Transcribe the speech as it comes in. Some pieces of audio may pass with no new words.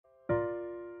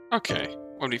Okay,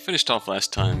 when we finished off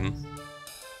last time,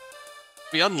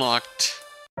 we unlocked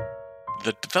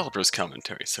the developer's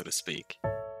commentary, so to speak.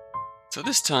 So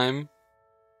this time,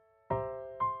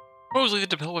 supposedly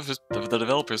the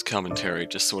developer's commentary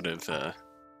just sort of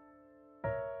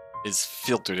is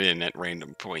filtered in at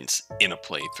random points in a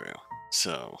playthrough.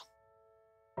 So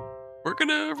we're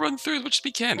gonna run through as much as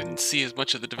we can and see as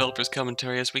much of the developer's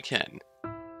commentary as we can.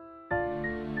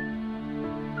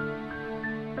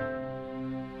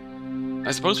 I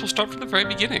suppose we'll start from the very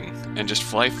beginning and just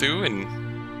fly through,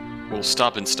 and we'll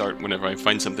stop and start whenever I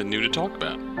find something new to talk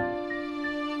about.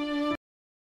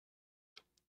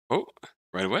 Oh,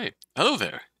 right away. Hello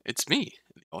there, it's me,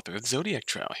 the author of Zodiac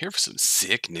Trial, here for some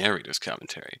sick narrator's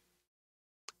commentary.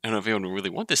 I don't know if anyone will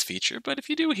really want this feature, but if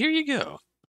you do, here you go.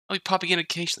 I'll be popping in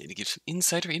occasionally to give some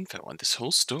insider info on this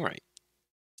whole story.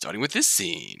 Starting with this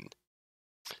scene.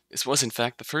 This was, in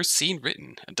fact, the first scene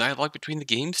written, a dialogue between the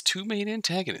game's two main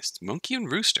antagonists, Monkey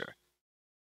and Rooster.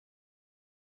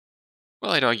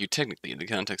 Well, I'd argue technically, in the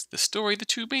context of the story, the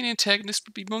two main antagonists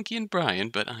would be Monkey and Brian,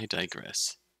 but I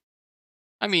digress.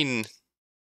 I mean,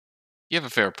 you have a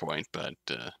fair point, but,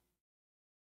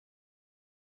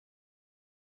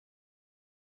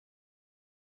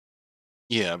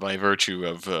 yeah, by virtue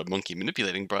of Monkey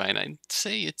manipulating Brian, I'd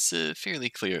say it's fairly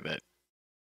clear that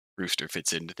Rooster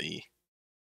fits into the...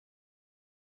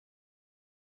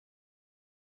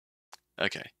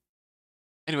 Okay.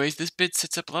 Anyways, this bit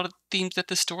sets up a lot of the themes that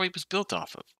the story was built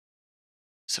off of.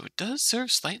 So it does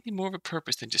serve slightly more of a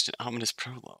purpose than just an ominous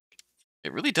prologue.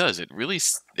 It really does. It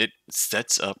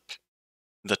sets up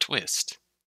the twist.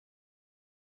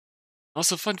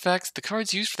 Also, fun facts, the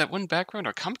cards used for that one background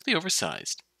are comically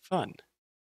oversized. Fun.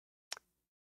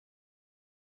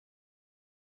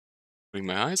 Opening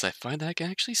my eyes, I find that I can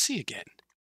actually see again.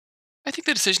 I think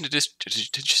the decision to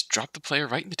just drop the player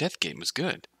right in the death game was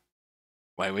good.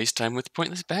 Why waste time with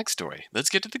pointless backstory? Let's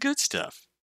get to the good stuff.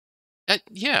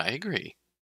 Yeah, I agree.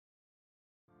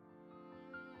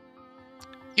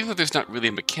 Even though there's not really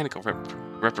a mechanical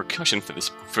repercussion for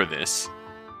this,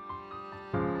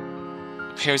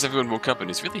 the pairs everyone woke up in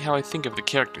is really how I think of the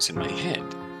characters in my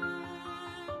head.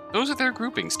 Those are their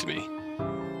groupings to me.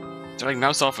 Starting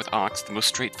Mouse off with Ox, the most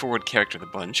straightforward character of the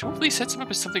bunch, hopefully sets him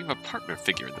up as something of a partner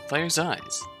figure in the player's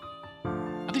eyes.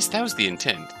 At least that was the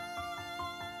intent.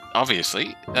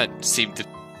 Obviously, that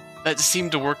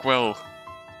seemed to work well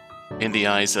in the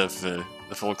eyes of the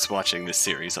folks watching this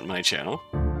series on my channel.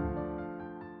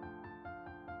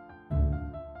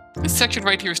 This section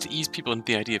right here is to ease people into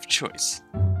the idea of choice.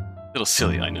 A little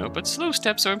silly, I know, but slow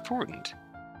steps are important.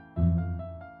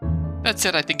 That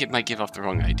said, I think it might give off the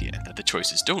wrong idea, that the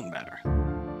choices don't matter.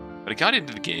 But it got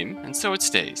into the game, and so it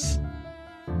stays.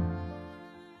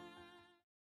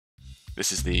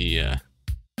 This is the,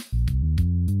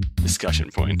 discussion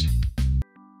point.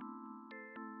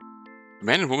 A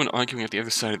man and woman arguing at the other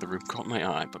side of the room caught my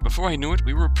eye, but before I knew it,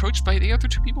 we were approached by the other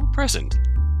two people present.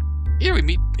 Here we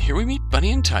meet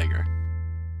Bunny and Tiger.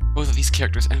 Both of these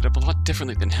characters ended up a lot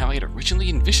differently than how I had originally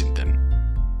envisioned them.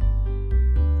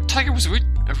 Tiger was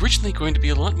originally going to be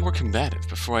a lot more combative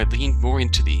before I leaned more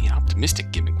into the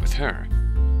optimistic gimmick with her.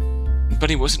 And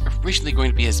Bunny wasn't originally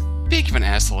going to be as big of an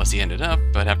asshole as he ended up,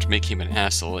 but after making him an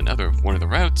asshole in one of the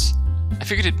routes, I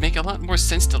figured it'd make a lot more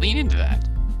sense to lean into that.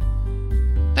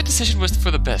 That decision was for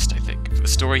the best, I think. For the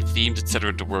story, themes,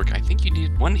 etc. to work, I think you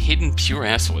needed one hidden pure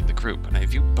asshole in the group, and I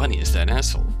view Bunny as that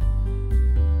asshole.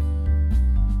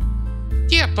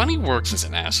 Yeah, Bunny works as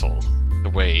an asshole, the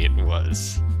way it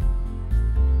was.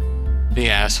 The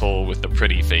asshole with the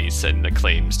pretty face and the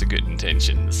claims to good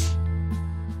intentions.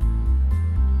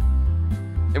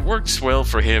 It works well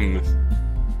for him,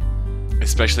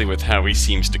 especially with how he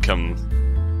seems to come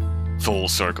full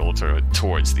circle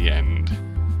towards the end.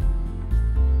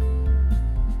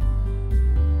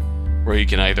 Where you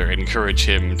can either encourage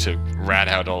him to rat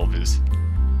out all of his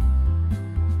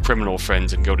criminal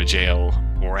friends and go to jail,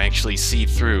 or actually see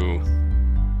through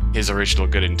his original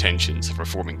good intentions of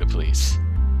reforming the police.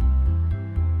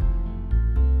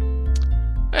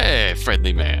 Hey,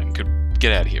 friendly man.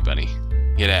 Get out of here, buddy.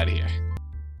 Get out of here.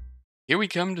 Here we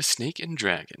come to Snake and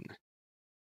Dragon.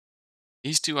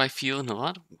 These two, I feel, in a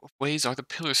lot of ways are the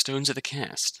pillar stones of the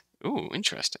cast. Ooh,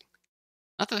 interesting.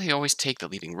 Not that they always take the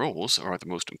leading roles, or are the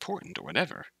most important, or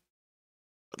whatever.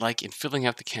 But like in filling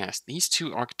out the cast, these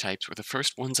two archetypes were the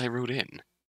first ones I wrote in.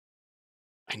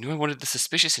 I knew I wanted the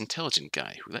suspicious intelligent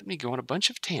guy who let me go on a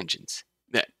bunch of tangents.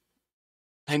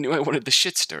 I knew I wanted the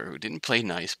shitster who didn't play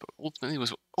nice, but ultimately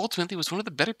was one of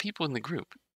the better people in the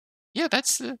group. Yeah,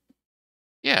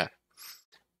 yeah.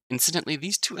 Incidentally,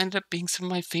 these two ended up being some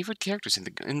of my favorite characters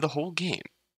in the whole game.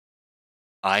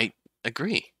 I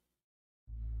agree.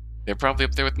 They're probably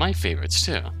up there with my favorites,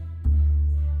 too.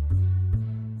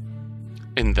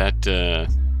 In that,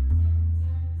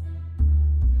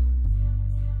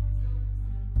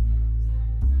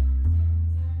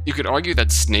 you could argue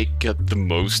that Snake got the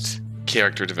most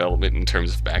character development in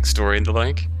terms of backstory and the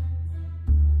like.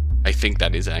 I think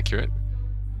that is accurate.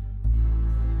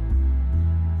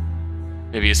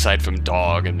 Maybe aside from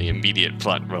Dog and the immediate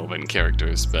plot relevant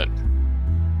characters, but...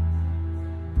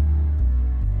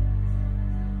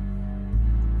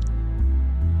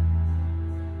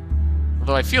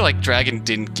 Although I feel like Dragon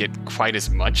didn't get quite as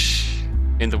much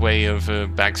in the way of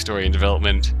backstory and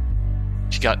development.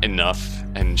 She got enough,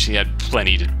 and she had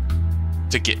plenty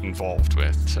to get involved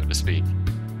with, so to speak.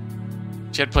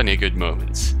 She had plenty of good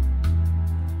moments.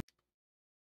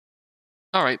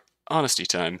 Alright, honesty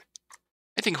time.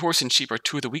 I think Horse and Sheep are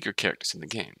two of the weaker characters in the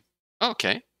game.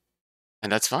 Okay.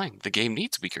 And that's fine. The game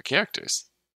needs weaker characters.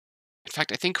 In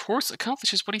fact, I think Horse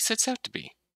accomplishes what he sets out to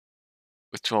be.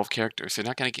 With 12 characters,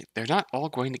 they're not all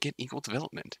going to get equal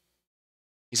development.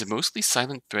 He's a mostly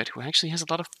silent threat who actually has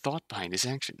a lot of thought behind his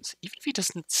actions, even if he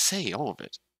doesn't say all of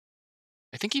it.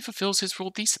 I think he fulfills his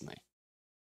role decently.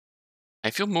 I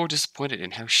feel more disappointed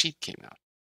in how Sheep came out.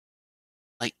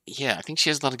 Like, yeah, I think she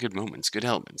has a lot of good moments, good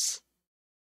elements.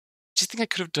 I just think I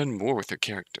could have done more with her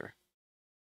character.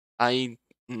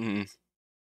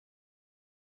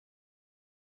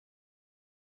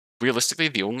 Realistically,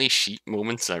 the only Sheep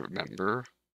moments I remember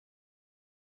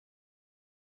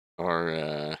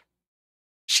are,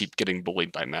 Sheep getting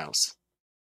bullied by Mouse.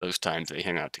 Those times they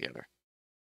hang out together.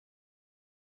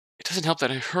 It doesn't help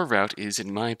that her route is,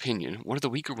 in my opinion, one of the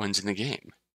weaker ones in the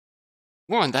game.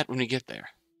 More on that when we get there.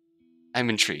 I'm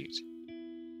intrigued.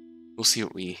 We'll see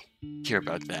what we hear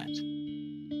about that.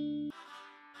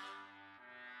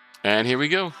 And here we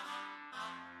go.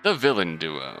 The villain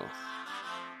duo.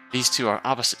 These two are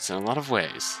opposites in a lot of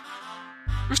ways.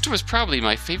 Rooster was probably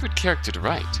my favorite character to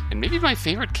write, and maybe my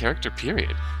favorite character,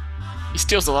 period. He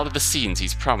steals a lot of the scenes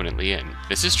he's prominently in.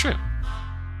 This is true.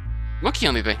 Monkey,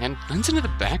 on the other hand, blends into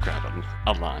the background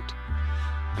a lot,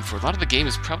 and for a lot of the game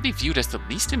is probably viewed as the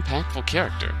least impactful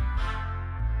character.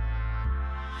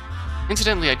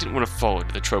 Incidentally, I didn't want to fall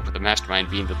into the trope of the mastermind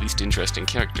being the least interesting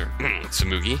character.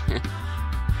 Tsumugi.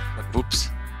 But whoops.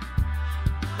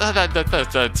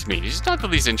 That's me. She's not the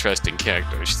least interesting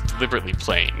character. She's deliberately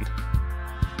plain.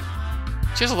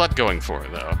 She has a lot going for her,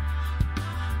 though.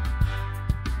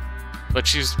 But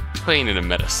she's plain in a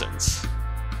meta sense.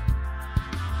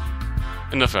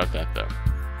 Enough about that, though.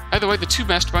 Either way, the two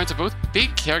masterminds are both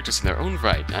big characters in their own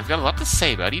right, and I've got a lot to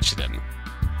say about each of them.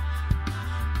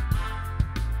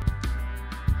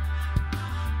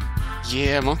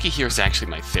 Yeah, Monkey here is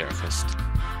actually my therapist.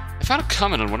 I found a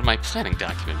comment on one of my planning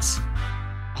documents.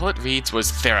 All it reads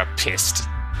was therapist.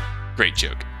 Great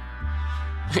joke.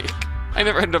 I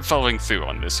never ended up following through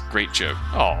on this. Great joke.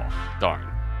 Oh, darn.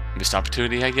 Missed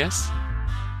opportunity, I guess?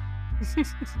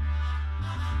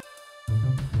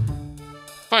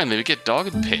 Finally, we get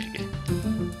Dog and Pig.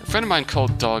 A friend of mine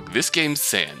called Dog this game's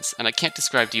Sans, and I can't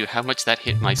describe to you how much that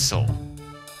hit my soul.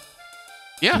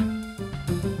 Yeah.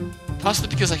 Possibly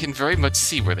because I can very much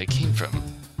see where they came from.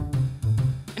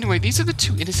 Anyway, these are the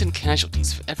two innocent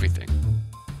casualties for everything.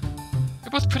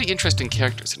 They're both pretty interesting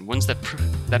characters, and ones that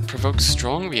provoke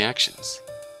strong reactions.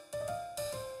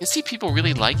 You see people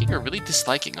really liking or really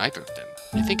disliking either of them.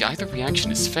 I think either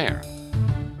reaction is fair.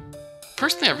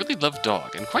 Personally, I really love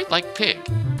Dog, and quite like Pig,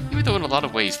 even though in a lot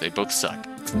of ways they both suck.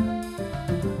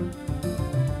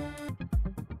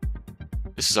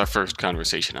 This is our first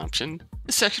conversation option.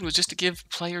 This section was just to give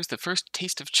players the first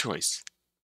taste of choice.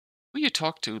 Who you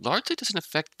talk to largely doesn't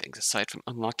affect things aside from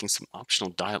unlocking some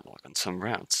optional dialogue on some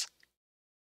routes.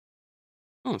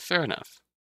 Oh, fair enough.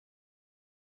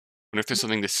 Wonder if there's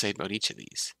something to say about each of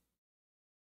these.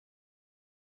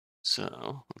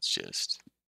 So, let's just...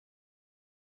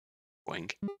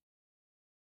 boink.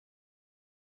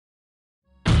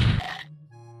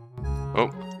 Oh.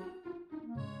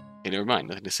 Hey, never mind,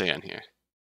 nothing to say on here.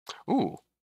 Ooh.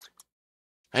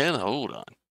 Hell, hold on.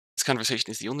 This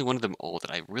conversation is the only one of them all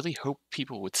that I really hope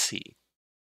people would see.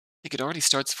 I think it already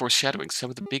starts foreshadowing some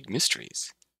of the big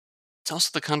mysteries. It's also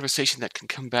the conversation that can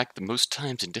come back the most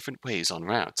times in different ways on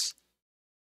routes.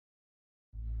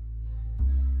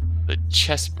 The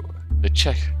chessboard. The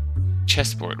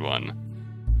chessboard one.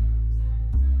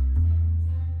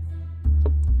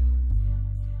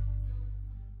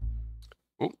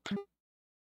 Oh.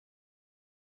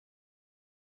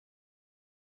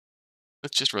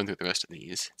 Let's just run through the rest of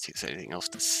these. See if there's anything else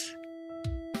to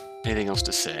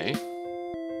say.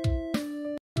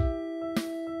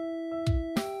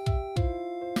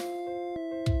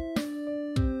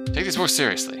 Take this more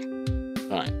seriously.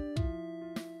 Fine.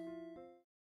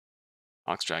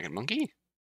 Ox, dragon, monkey?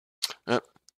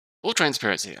 Full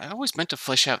transparency, I always meant to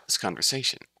flesh out this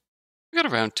conversation. I got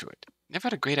around to it. Never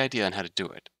had a great idea on how to do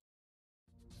it.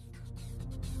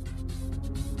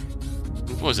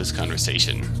 What was this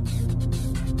conversation?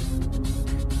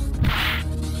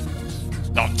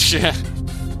 Oh, shit!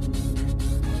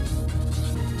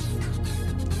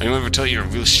 Anyone ever tell you you're a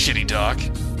real shitty dog?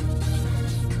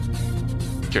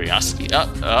 Curiosity?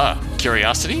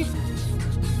 Curiosity?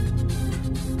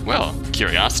 Well,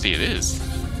 curiosity it is.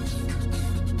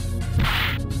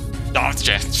 Oh,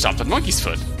 stop that monkey's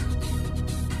foot!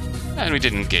 And we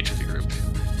didn't engage with the group.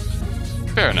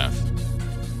 Fair enough.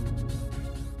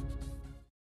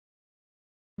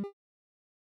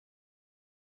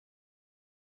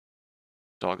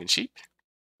 Dog and sheep?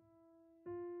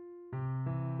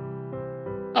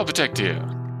 I'll protect you.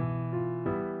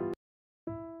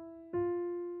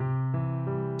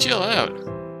 Chill out.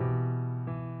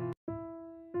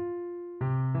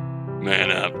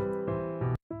 Man up.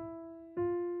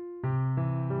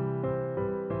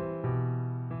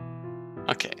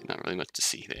 Okay, not really much to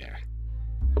see there.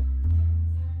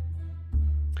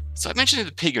 So I mentioned in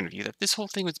the pig interview that this whole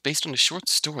thing was based on a short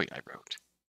story I wrote.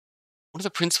 One of the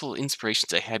principal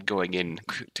inspirations I had going into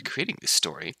creating this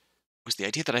story was the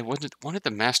idea that I wanted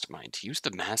the mastermind to use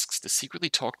the masks to secretly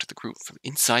talk to the group from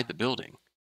inside the building.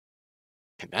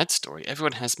 In that story,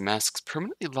 everyone has masks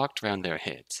permanently locked around their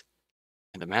heads,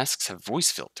 and the masks have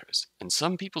voice filters, and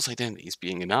some people's identities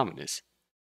being anonymous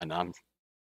is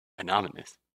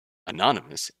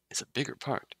a bigger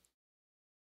part.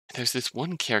 And there's this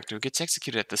one character who gets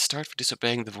executed at the start for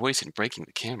disobeying the voice and breaking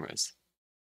the cameras.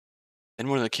 Then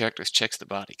one of the characters checks the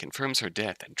body, confirms her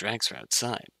death, and drags her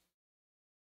outside.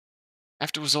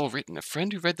 After it was all written, a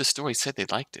friend who read the story said they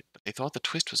liked it, but they thought the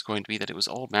twist was going to be that it was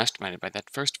all masterminded by that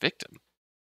first victim,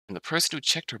 and the person who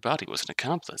checked her body was an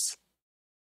accomplice.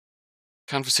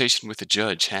 Conversation with the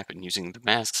judge happened using the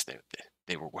masks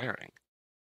they were wearing.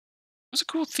 It was a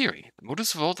cool theory. The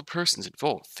motives of all the persons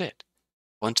involved fit.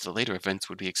 Bunch of the later events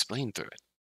would be explained through it.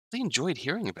 I really enjoyed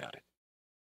hearing about it.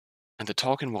 And the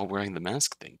talking while wearing the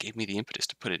mask thing gave me the impetus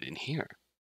to put it in here.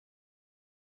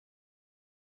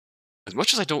 As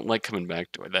much as I don't like coming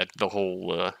back to it, that the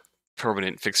whole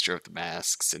permanent fixture of the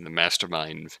masks and the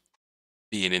mastermind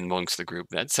being in amongst the group,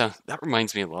 that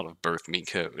reminds me a lot of Birth Me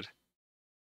Code,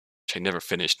 which I never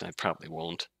finished and I probably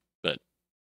won't, but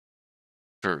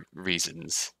for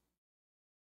reasons.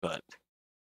 But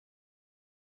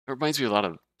it reminds me a lot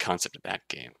of the concept of that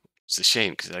game. It's a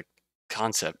shame because that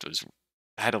concept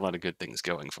had a lot of good things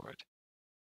going for it.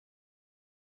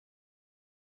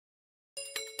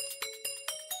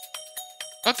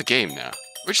 About the game now.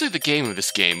 Originally the game of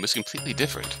this game was completely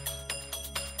different.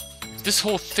 This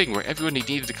whole thing where everyone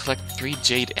needed to collect 3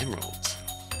 jade emeralds.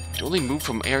 You could only move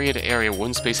from area to area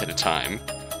one space at a time.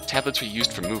 Tablets were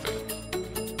used for moving.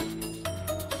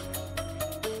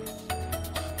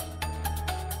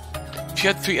 If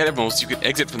you had 3 emeralds, you could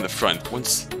exit from the front.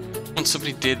 Once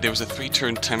somebody did, there was a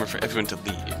 3-turn timer for everyone to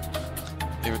leave.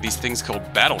 There were these things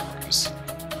called battle rooms.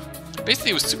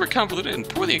 Basically, it was super convoluted and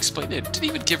poorly explained. It didn't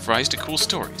even give rise to cool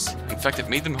stories. In fact, it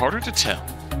made them harder to tell.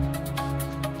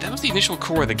 That was the initial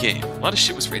core of the game. A lot of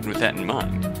shit was written with that in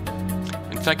mind.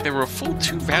 In fact, there were a full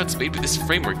 2 routes made with this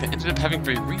framework that ended up having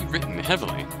to be rewritten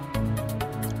heavily.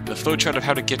 The flowchart of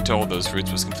how to get to all those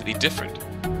routes was completely different.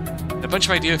 And a bunch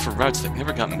of ideas for routes that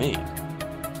never got made.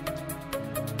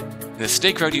 In the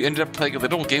snake route, you ended up playing a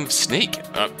little game of Snake.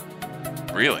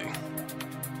 Really?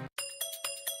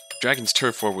 Dragon's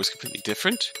Turf War was completely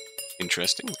different.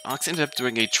 Interesting. Ox ended up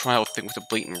doing a trial thing with a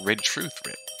blatant red truth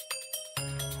rip.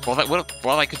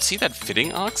 While I could see that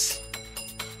fitting Ox,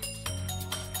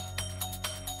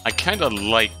 I kinda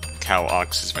like how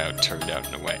Ox's route turned out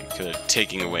in a way, kinda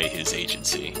taking away his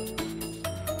agency.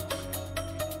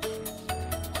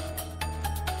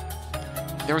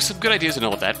 There were some good ideas and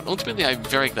all that, but ultimately I'm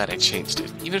very glad I changed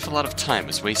it, even if a lot of time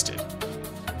was wasted.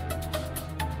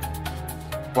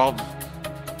 While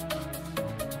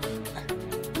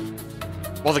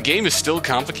the game is still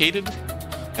complicated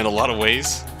in a lot of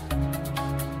ways,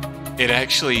 I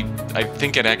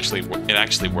think it actually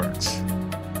works.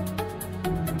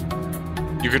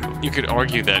 You could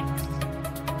argue that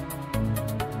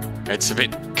it's a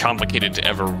bit complicated to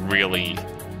ever really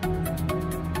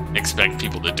expect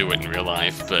people to do it in real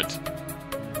life, but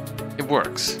it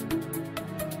works.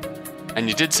 And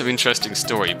you did some interesting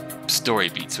story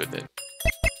beats with it.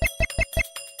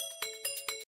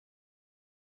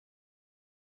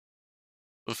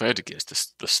 If I had to guess,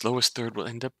 the slowest third will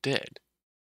end up dead.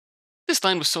 This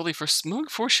line was solely for smug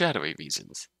foreshadowing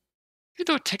reasons. even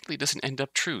though it technically doesn't end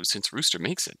up true since Rooster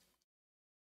makes it.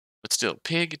 But still,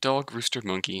 pig, dog, rooster,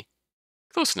 monkey.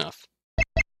 Close enough.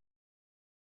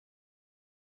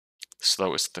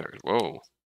 Slowest third. Whoa.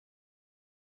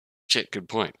 Shit, good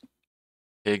point.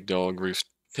 Pig, dog,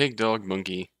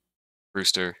 monkey,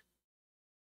 rooster.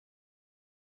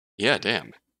 Yeah,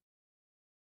 damn.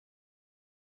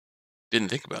 Didn't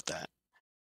think about that.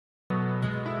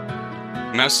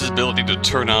 Mouse's ability to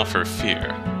turn off her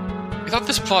fear. I thought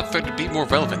this plot thread would be more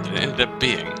relevant than it ended up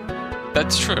being.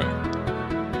 That's true.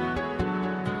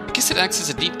 I guess it acts as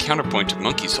a neat counterpoint to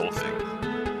Monkey's whole thing.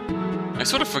 I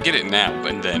sort of forget it now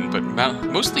and then, but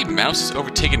mostly Mouse is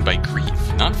overtaken by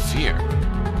grief, not fear.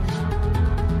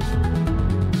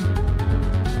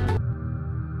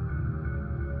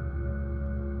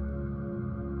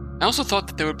 I also thought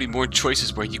that there would be more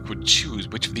choices where you could choose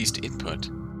which of these to input.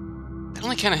 That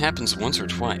only kind of happens once or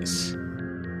twice.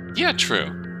 Yeah,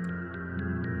 true.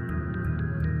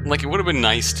 Like, it would have been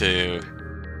nice to...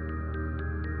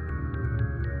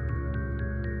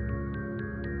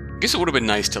 I guess it would have been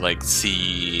nice to, like,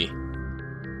 see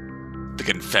the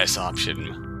confess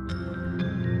option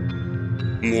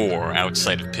more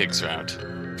outside of Pig's route,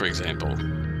 for example.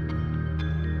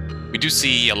 We do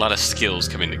see a lot of skills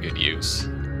come into good use.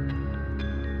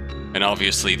 And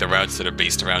obviously, the routes that are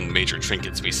based around major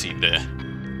trinkets, we see the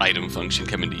item function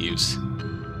come into use.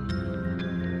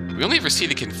 We only ever see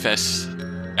the confess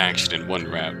action in one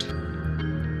route.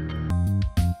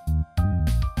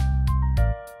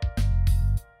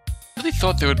 I really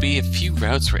thought there would be a few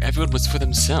routes where everyone was for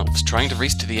themselves, trying to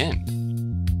race to the end.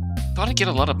 Thought I'd get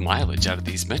a lot of mileage out of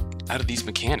these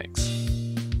mechanics.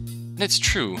 And it's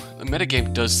true, the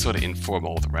metagame does sort of inform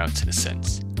all the routes in a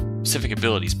sense. Specific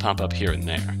abilities pop up here and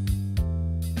there.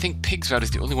 I think Pig's route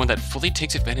is the only one that fully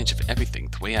takes advantage of everything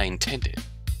the way I intended.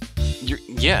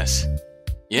 Yes.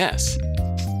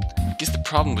 I guess the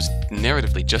problem was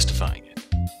narratively justifying it,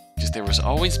 because there was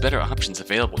always better options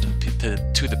available to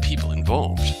the people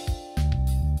involved.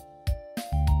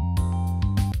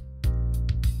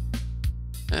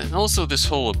 And also, this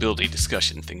whole ability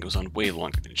discussion thing goes on way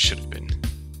longer than it should have been.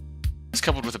 This,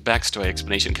 coupled with a backstory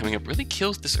explanation coming up, really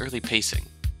kills this early pacing.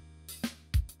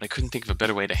 But I couldn't think of a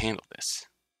better way to handle this.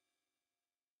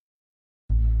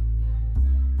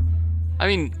 I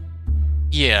mean,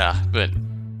 yeah, but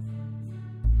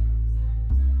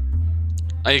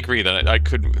I agree that I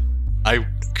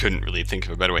couldn't really think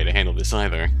of a better way to handle this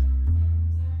either.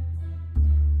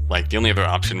 Like, the only other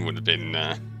option would have been,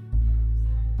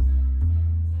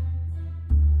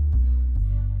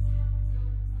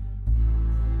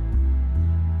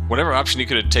 whatever option you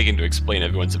could have taken to explain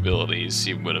everyone's abilities,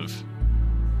 you would have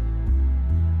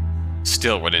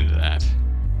still went into that.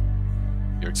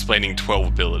 You're explaining 12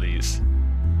 abilities,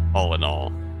 all in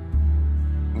all.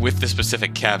 With the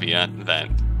specific caveat that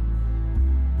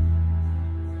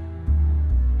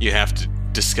you have to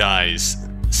disguise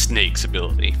Snake's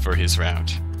ability for his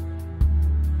route.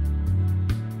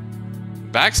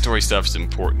 Backstory stuff is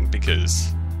important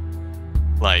because,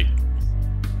 like,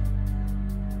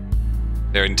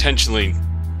 they're intentionally...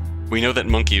 We know that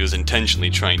Monkey was intentionally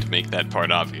trying to make that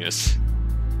part obvious.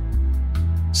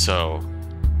 So,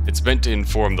 it's meant to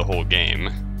inform the whole game.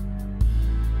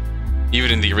 Even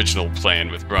in the original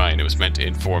plan with Brian, it was meant to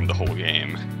inform the whole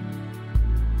game.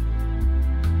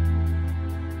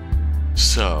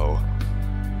 So,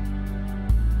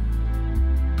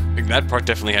 I think that part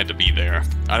definitely had to be there.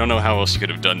 I don't know how else you could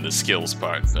have done the skills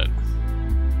part, but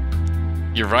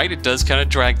you're right, it does kind of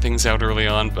drag things out early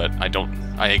on, but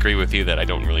I agree with you that I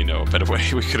don't really know a better way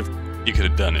you could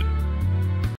have done it.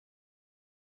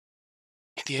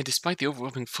 In the end, despite the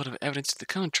overwhelming flood of evidence to the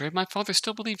contrary, my father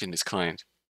still believed in his client,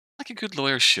 like a good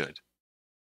lawyer should.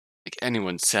 Like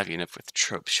anyone savvy enough with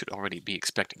tropes should already be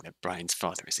expecting that Brian's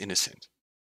father is innocent.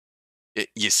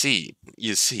 You see.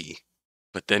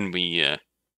 But then we,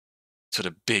 sort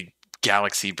of big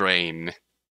galaxy brain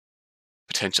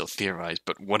potential theorize,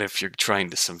 but what if you're trying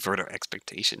to subvert our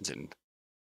expectations and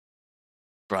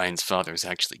Brian's father is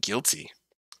actually guilty?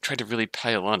 Try to really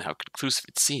pile on how conclusive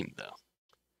it seemed, though.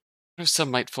 What if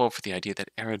some might fall for the idea that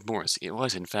Aaron Morris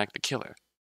was in fact the killer?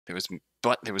 There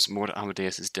was more to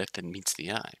Amadeus's death than meets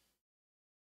the eye.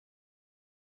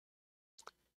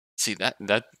 See, that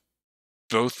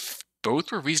both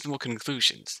were reasonable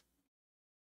conclusions,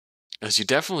 as you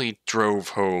definitely drove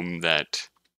home that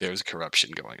there's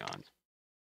corruption going on.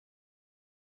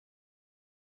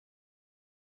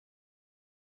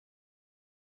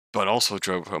 But also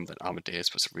drove home that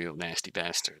Amadeus was a real nasty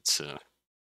bastard, so...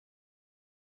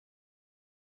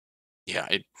 Yeah,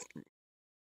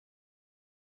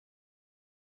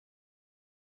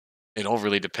 It all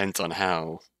really depends on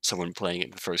how someone playing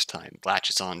it the first time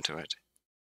latches onto it.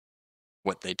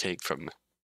 What they take from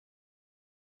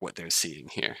what they're seeing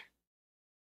here.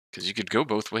 Because you could go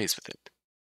both ways with it.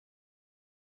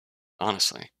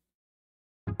 Honestly.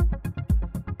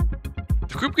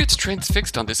 The group gets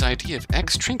transfixed on this idea of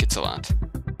X trinkets a lot.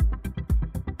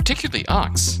 Particularly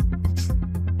Ox.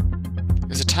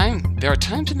 There are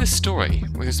times in this story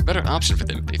where there's a better option for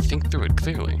them if they think through it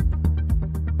clearly.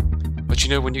 But you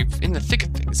know, when you're in the thick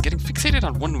of things, getting fixated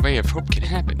on one ray of hope can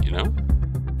happen, you know?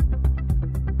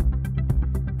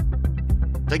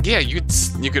 Like, yeah, you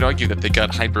could argue that they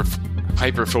got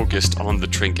hyper-focused on the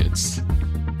trinkets.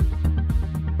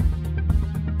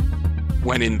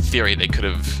 When in theory they could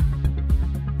have...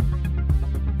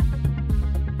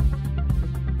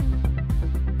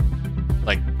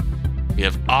 Like, we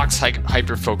have Ox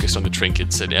hyper-focused on the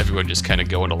trinkets and everyone just kind of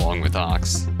going along with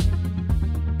Ox.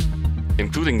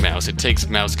 Including Mouse. It takes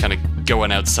Mouse kind of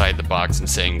going outside the box and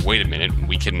saying, wait a minute,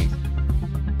 we can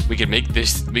make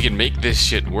this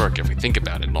shit work if we think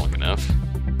about it long enough.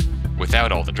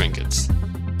 Without all the trinkets.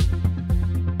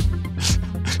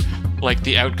 Like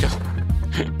the outcome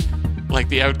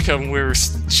where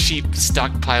Sheep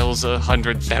stockpiles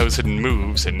 100,000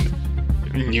 moves and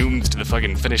zooms to the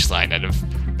fucking finish line out of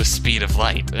the speed of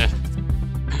light.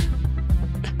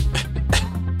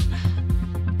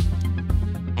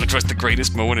 Which was the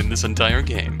greatest moment in this entire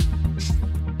game.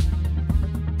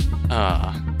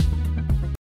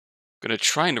 Gonna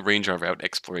try and arrange our route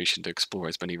exploration to explore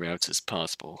as many routes as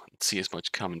possible and see as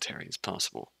much commentary as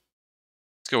possible.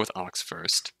 Let's go with Ox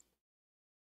first.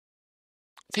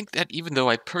 I think that even though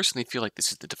I personally feel like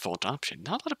this is the default option,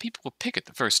 not a lot of people will pick it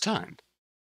the first time.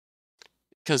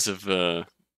 Because of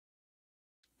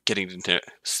getting into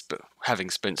having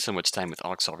spent so much time with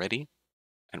Ox already,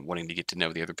 and wanting to get to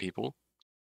know the other people.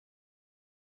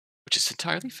 Which is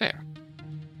entirely fair.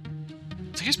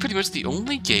 So here's pretty much the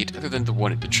only gate other than the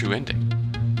one at the true ending.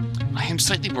 I am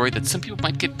slightly worried that some people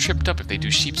might get tripped up if they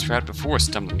do Sheep's route before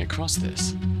stumbling across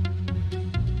this.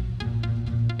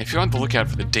 If you're on the lookout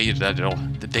for the date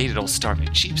it all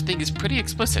started, Sheep's thing is pretty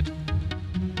explicit.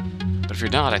 But if you're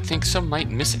not, I think some might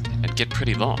miss it and get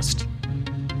pretty lost.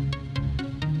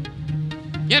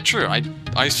 Yeah, true,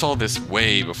 I saw this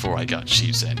way before I got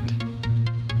Sheep's End.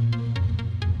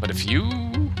 But if you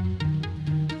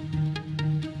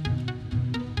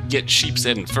get Sheep's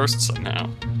End first somehow,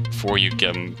 before you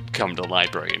come to the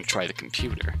library and try the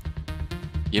computer,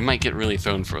 you might get really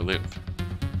thrown for a loop.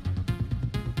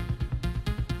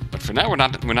 But for now, we're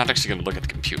not actually going to look at the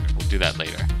computer. We'll do that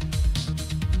later.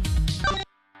 I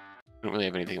don't really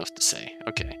have anything else to say.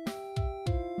 Okay.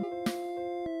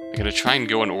 I'm going to try and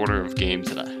go in order of games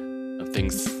of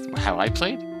things how I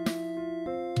played.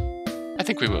 I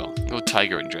think we will. Go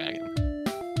Tiger and Dragon.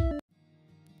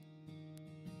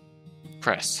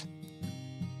 Press.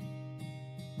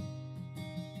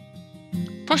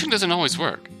 Pushing doesn't always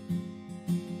work.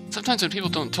 Sometimes when people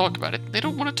don't talk about it, they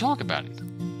don't want to talk about it.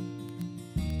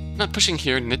 Not pushing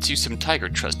here nets you some Tiger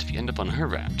trust if you end up on her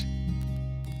route.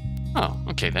 Oh,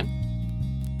 okay then.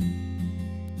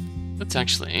 Let's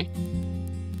actually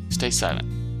stay silent.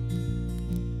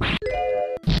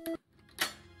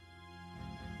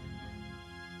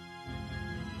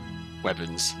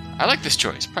 Weapons. I like this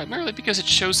choice, primarily because it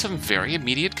shows some very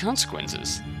immediate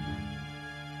consequences.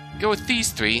 Go with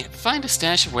these three, find a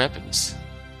stash of weapons.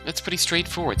 That's pretty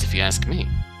straightforward if you ask me.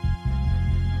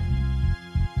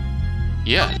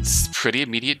 Yeah, it's pretty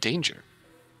immediate danger.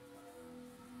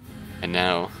 And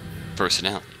now,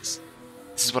 personalities.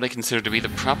 This is what I consider to be the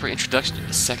proper introduction to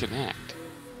the second act.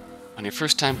 On your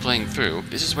first time playing through,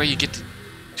 this is where you get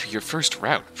to your first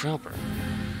route proper.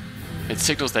 It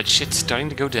signals that shit's starting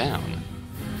to go down.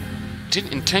 I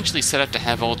didn't intentionally set out to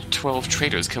have all 12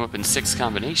 traders come up in 6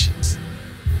 combinations.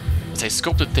 As I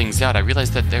sculpted things out, I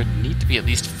realized that there need to be at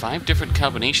least 5 different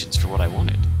combinations for what I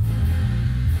wanted.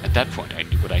 At that point, I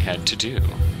knew what I had to do.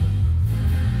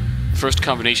 The first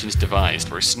combinations devised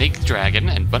were Snake Dragon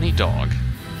and Bunny Dog.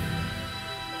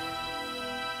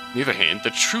 On the other hand, the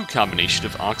true combination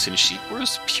of Ox and Sheep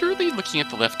was purely looking at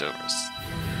the leftovers.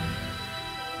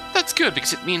 That's good,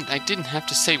 because it meant I didn't have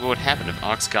to say what would happen if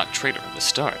Ox got Trader at the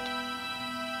start.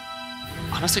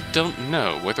 Honestly, don't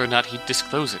know whether or not he'd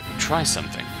disclose it and try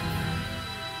something.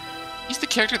 He's the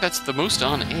character that's the most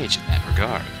on edge in that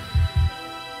regard.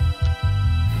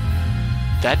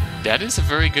 That is a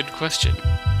very good question.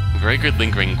 A very good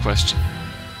lingering question.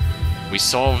 We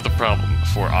solved the problem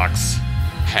before Ox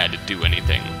had to do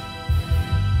anything.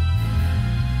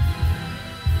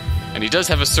 And he does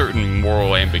have a certain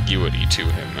moral ambiguity to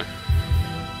him,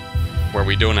 where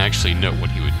we don't actually know what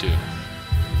he would do.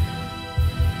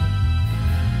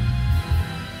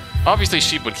 Obviously,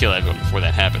 Sheep would kill everyone before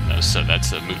that happened, though, so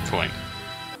that's a moot point.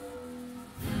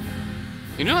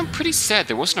 You know, I'm pretty sad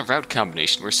there wasn't a route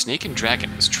combination where Snake and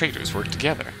Dragon as traitors worked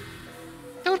together.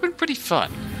 That would have been pretty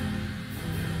fun.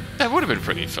 That would have been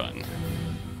pretty fun.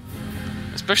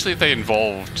 Especially if they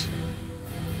involved...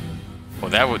 Well,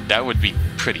 that would be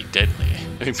pretty deadly,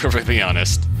 to be perfectly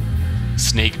honest.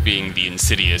 Snake being the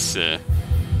insidious,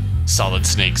 Solid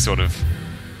Snake sort of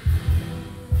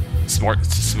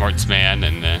smarts man,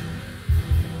 and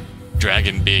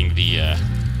Dragon being the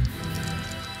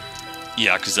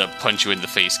Yakuza punch you in the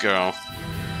face girl.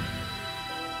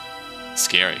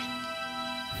 Scary.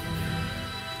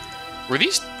 Were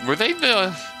they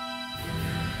the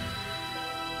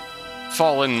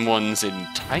fallen ones in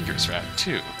Tiger's route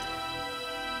too?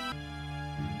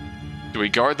 Do we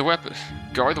guard the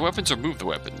weapons or move the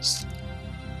weapons?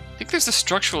 I think there's a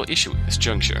structural issue at this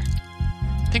juncture.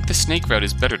 I think the Snake route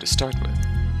is better to start with.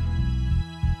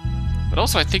 But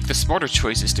also I think the smarter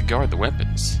choice is to guard the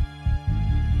weapons.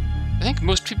 I think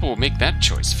most people will make that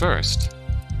choice first.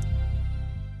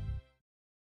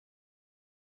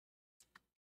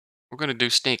 We're gonna do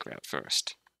Snake route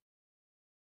first.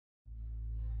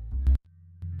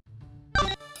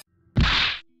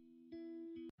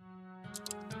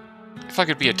 If I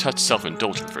could be a touch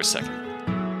self-indulgent for a second.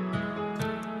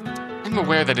 I'm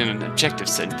aware that in an objective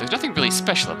sense, there's nothing really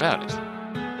special about it.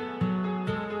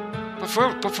 But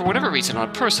for whatever reason, on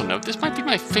a personal note, this might be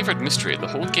my favorite mystery of the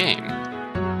whole game.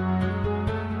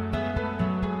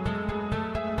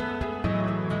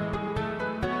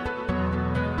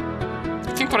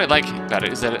 I think what I like about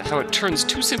it is that how it turns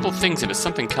two simple things into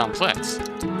something complex.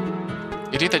 The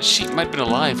idea that Sheep might have been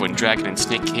alive when Dragon and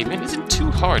Snake came in isn't too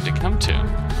hard to come to.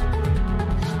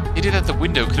 The idea that the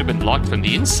window could have been locked from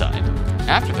the inside,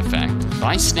 after the fact,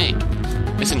 by Snake,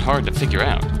 isn't hard to figure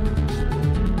out.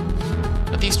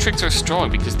 But these tricks are strong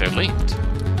because they're linked.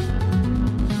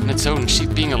 On its own,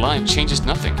 Sheep being alive changes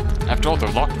nothing. After all,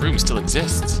 their locked room still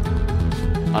exists.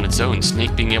 On its own,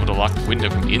 Snake being able to lock the window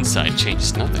from the inside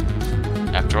changes nothing.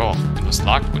 After all, it was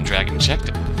locked when Dragon checked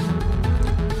it.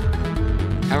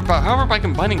 However, by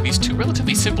combining these two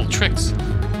relatively simple tricks,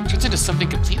 it turns into something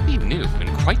completely new and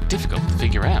quite difficult to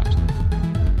figure out.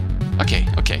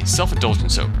 Okay,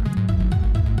 self-indulgence over.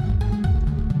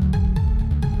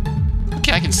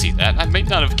 Okay, I can see that. I may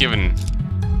not have given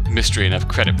Mystery enough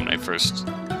credit when I first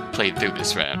played through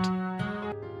this route.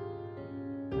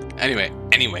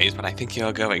 Anyways, what I think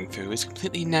you're going through is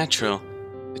completely natural.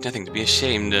 There's nothing to be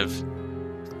ashamed of.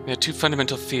 There are two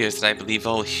fundamental fears that I believe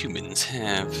all humans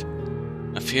have.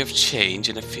 A fear of change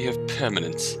and a fear of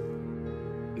permanence.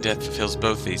 Death fulfills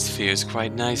both these fears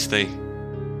quite nicely.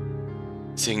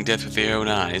 Seeing death with your own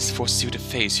eyes forces you to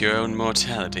face your own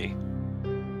mortality.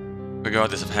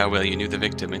 Regardless of how well you knew the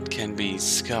victim, it can be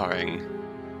scarring.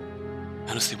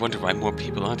 I honestly wonder why more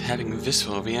people aren't having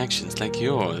visceral reactions like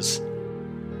yours.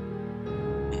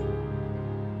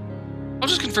 I'll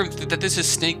just confirm that this is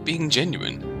Snake being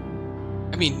genuine.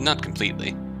 I mean, not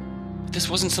completely. But this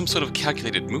wasn't some sort of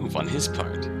calculated move on his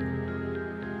part.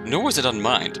 Nor was it on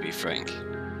mine, to be frank.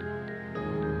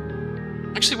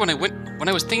 Actually, when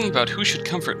I was thinking about who should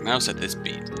comfort Mouse at this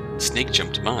beat, Snake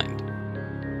jumped to mind.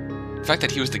 The fact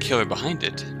that he was the killer behind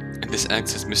it, and this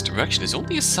acts as misdirection, is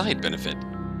only a side benefit.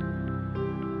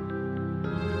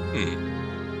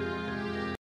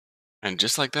 And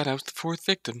just like that, I was the fourth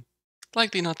victim.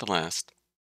 Likely not the last.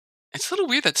 It's a little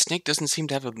weird that Snake doesn't seem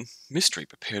to have a mystery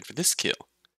prepared for this kill.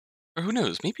 Or who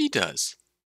knows, maybe he does.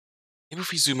 Maybe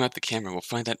if we zoom out the camera, we'll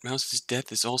find that Mouse's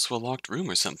death is also a locked room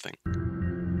or something.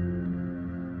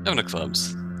 Donut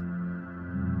clubs.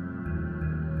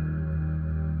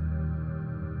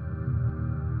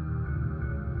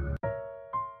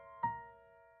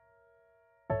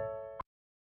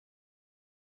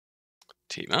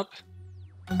 Team up.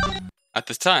 At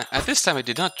this time, I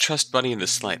did not trust Bunny in the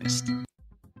slightest.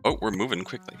 Oh, we're moving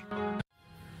quickly.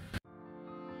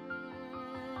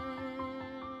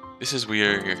 This is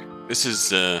weird. This is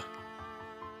the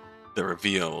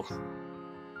reveal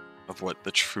of what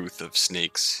the truth of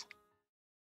snakes.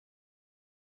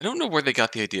 I don't know where they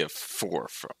got the idea of 4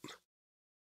 from.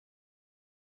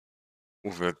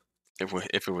 Or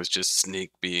if it was just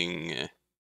Snake being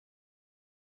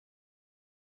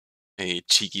a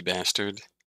cheeky bastard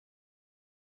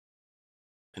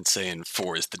and saying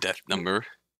 4 is the death number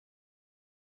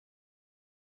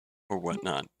or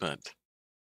whatnot, but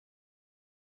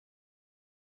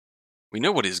we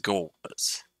know what his goal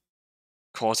was.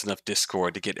 Cause enough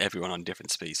discord to get everyone on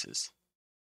different spaces.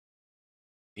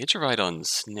 Hitch a ride on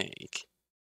Snake.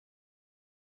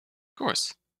 Of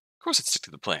course I'd stick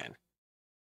to the plan.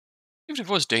 Even if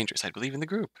it was dangerous, I'd believe in the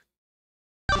group.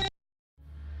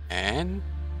 And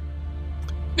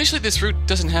initially this route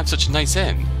doesn't have such a nice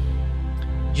end.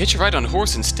 You hitch a ride on a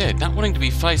horse instead, not wanting to be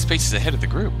 5 spaces ahead of the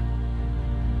group.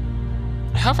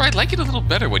 However, I'd like it a little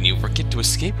better when you get to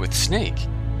escape with Snake.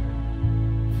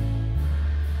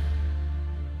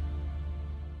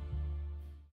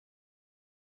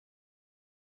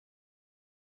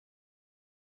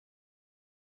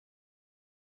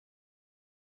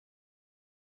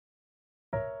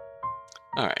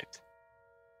 Alright.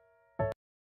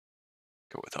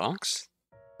 Go with Ox.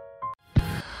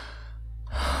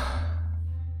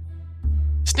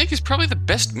 Snake is probably the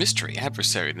best mystery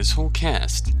adversary in this whole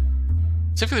cast.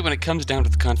 Specifically when it comes down to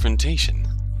the confrontation.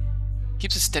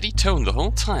 Keeps a steady tone the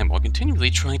whole time while continually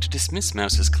trying to dismiss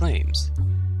Mouse's claims.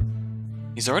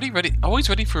 He's always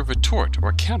ready for a retort or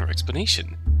a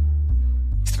counter-explanation.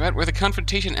 It's the route where the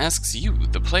confrontation asks you,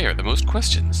 the player, the most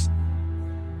questions.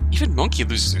 Even Monkey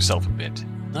loses herself a bit,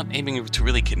 not aiming to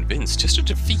really convince, just to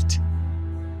defeat.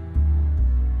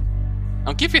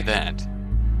 I'll give you that.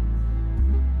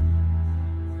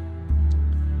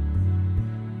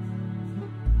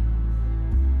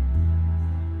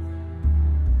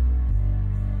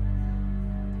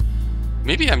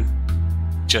 Maybe I'm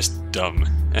just dumb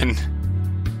and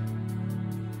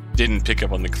didn't pick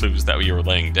up on the clues that you were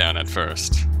laying down at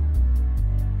first.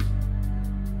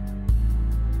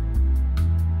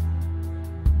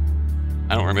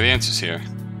 I don't remember the answers here.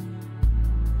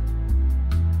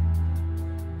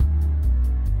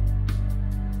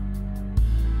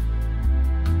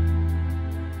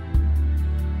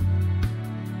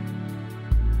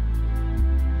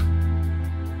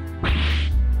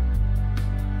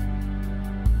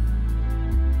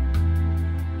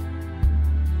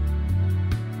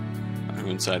 I'm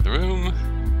inside the room.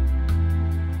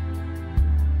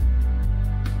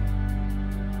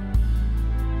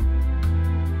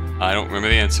 I don't remember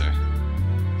the answer.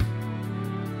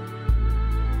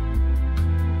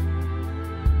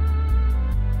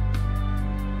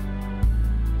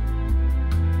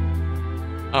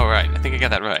 All right, I think I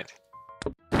got that right.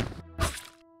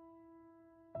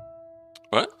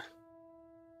 What?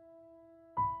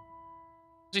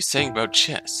 What's he saying about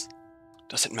chess?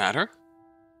 Does it matter?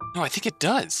 No, I think it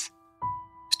does. I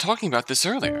was talking about this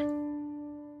earlier.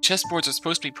 Chessboards are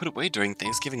supposed to be put away during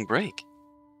Thanksgiving break.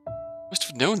 Must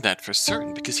have known that for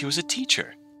certain because he was a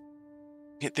teacher.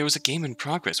 Yet there was a game in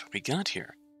progress when we got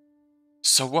here.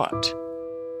 So what?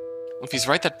 Well, if he's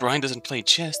right that Brian doesn't play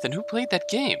chess, then who played that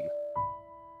game?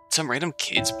 Did some random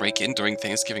kids break in during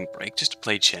Thanksgiving break just to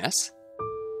play chess?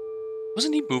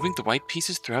 Wasn't he moving the white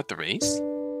pieces throughout the race?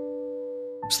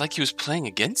 It was like he was playing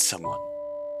against someone.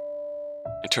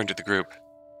 I turned to the group.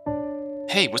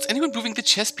 Hey, was anyone moving the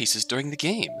chess pieces during the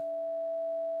game?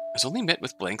 I was only met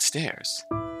with blank stares.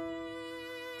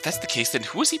 If that's the case, then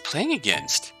who was he playing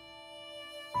against?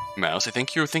 Mouse, I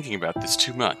think you're thinking about this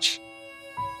too much.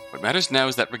 What matters now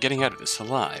is that we're getting out of this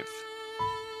alive.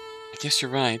 I guess you're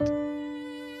right.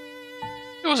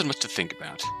 There wasn't much to think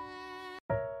about.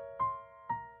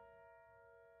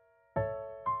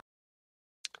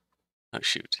 Oh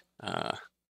shoot. What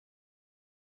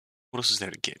else is there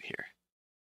to get here?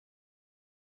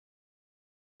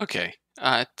 Okay,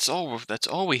 that's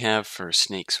all we have for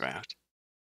Snake's route.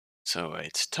 So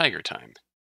it's tiger time.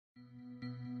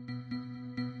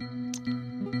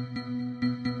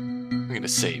 I'm gonna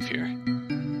save here.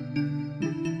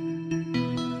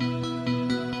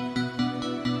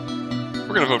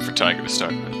 We're gonna vote for tiger to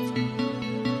start with.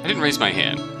 I didn't raise my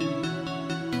hand.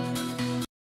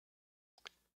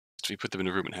 So we put them in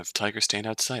a room and have tiger stand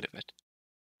outside of it.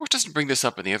 Or it doesn't bring this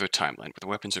up in the other timeline where the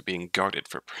weapons are being guarded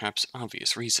for perhaps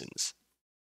obvious reasons.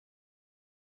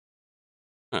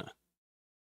 Huh.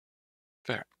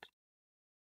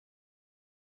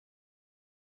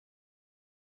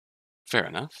 Fair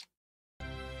enough.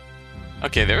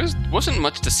 Okay, wasn't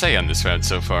much to say on this route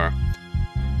so far.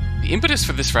 The impetus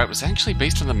for this route was actually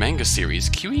based on the manga series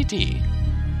QED.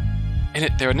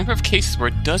 And there are a number of cases where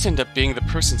it does end up being the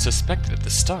person suspected at the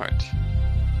start.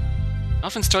 It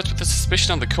often starts with a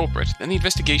suspicion on the culprit, then the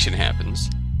investigation happens.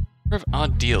 A number of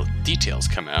odd details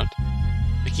come out,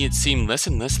 making it seem less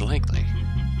and less likely.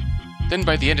 Then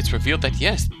by the end it's revealed that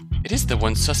yes, it is the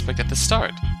one suspect at the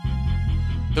start.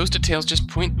 Those details just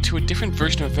point to a different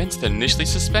version of events than initially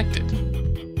suspected.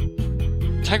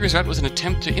 Tiger's route was an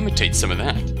attempt to imitate some of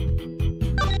that.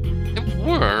 It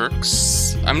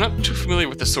works. I'm not too familiar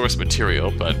with the source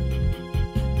material, but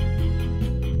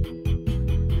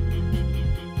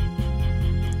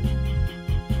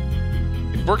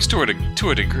it works to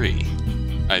a degree,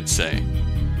 I'd say.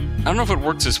 I don't know if it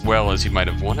works as well as you might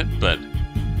have wanted, but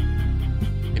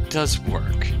it does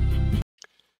work.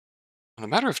 On the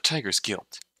matter of Tiger's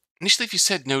guilt, Initially, if you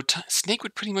said no, Snake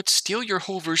would pretty much steal your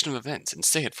whole version of events and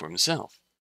say it for himself.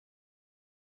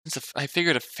 Since I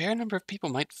figured a fair number of people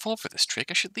might fall for this trick,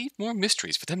 I should leave more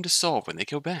mysteries for them to solve when they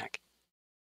go back.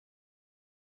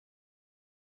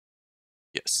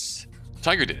 Yes.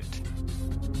 Tiger did it.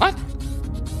 What?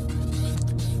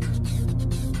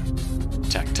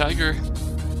 Attack Tiger.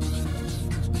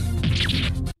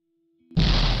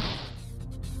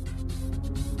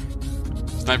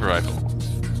 Sniper rifle.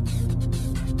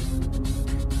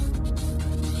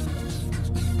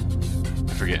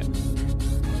 I forget.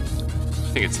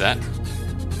 I think it's that.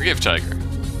 Forgive Tiger.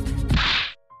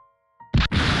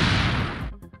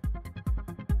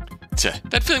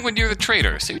 That feeling when you're the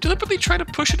traitor, so you deliberately try to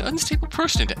push an unstable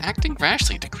person into acting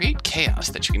rashly to create chaos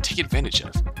that you can take advantage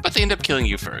of, but they end up killing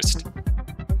you first.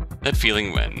 That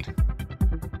feeling when...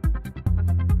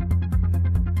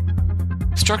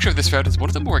 The structure of this route is one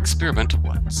of the more experimental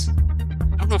ones.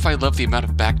 I don't know if I love the amount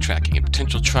of backtracking and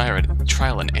potential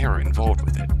trial and error involved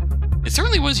with it. It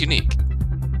certainly was unique.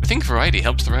 I think variety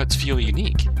helps the routes feel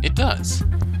unique. It does.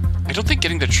 I don't think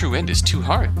getting the true end is too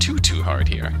hard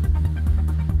here.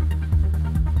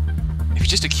 If you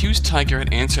just accuse Tiger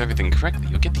and answer everything correctly,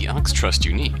 you'll get the Ox Trust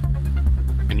you need.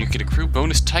 And you can accrue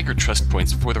bonus Tiger Trust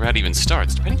points before the route even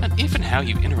starts, depending on if and how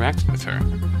you interact with her.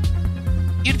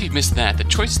 Even if you miss that, the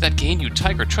choices that gain you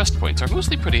Tiger Trust points are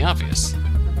mostly pretty obvious.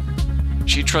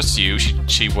 She trusts you,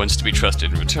 she wants to be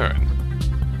trusted in return.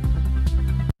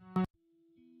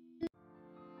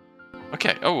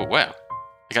 Okay, oh wow.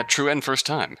 I got true end first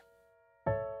time.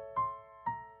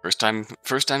 First time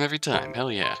every time,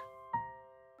 hell yeah.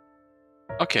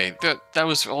 Okay, that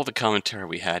was all the commentary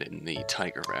we had in the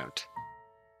Tiger route.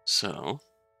 So,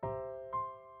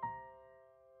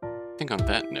 I think on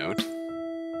that note,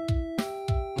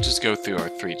 we'll just go through our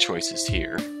 3 choices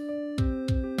here.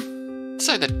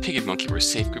 Decide that Pig and Monkey were a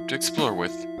safe group to explore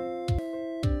with.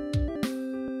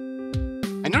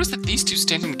 I noticed that these two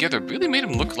standing together really made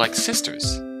them look like sisters.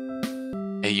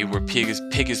 Hey, you were Pig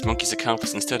is Monkey's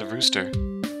accomplice instead of Rooster.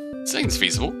 Seems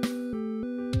feasible.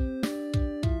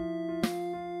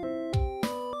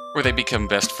 Or they become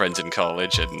best friends in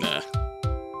college and,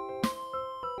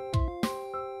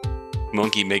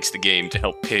 Monkey makes the game to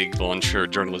help Pig launch her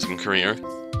journalism career.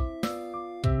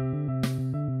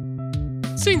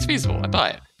 Seems feasible, I buy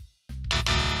it.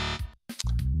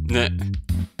 Nah.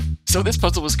 So this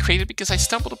puzzle was created because I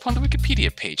stumbled upon the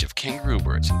Wikipedia page of kangaroo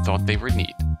words and thought they were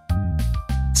neat.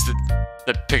 It's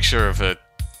that picture of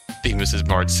Themis as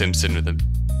Bart Simpson with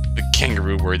the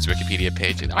kangaroo words Wikipedia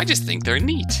page, and I just think they're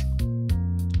neat.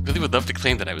 Really would love to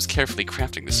claim that I was carefully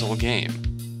crafting this whole game.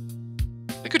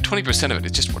 A good 20% of it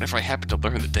is just whatever I happened to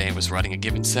learn the day I was writing a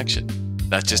given section.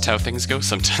 That's just how things go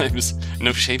sometimes.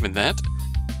 No shame in that.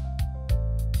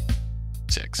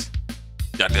 6.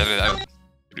 Did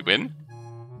we win?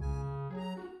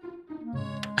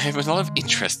 I have a lot of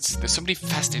interests. There's so many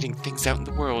fascinating things out in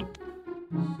the world.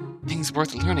 Things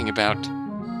worth learning about.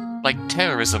 Like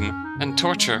terrorism, and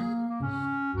torture,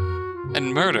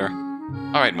 and murder.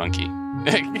 Alright, Monkey.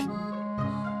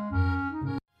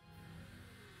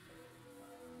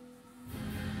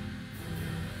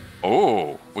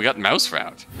 Oh, we got mouse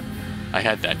route. I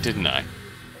had that, didn't I?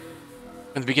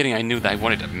 In the beginning I knew that I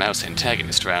wanted a mouse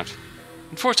antagonist route.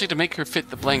 Unfortunately, to make her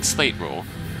fit the blank slate role,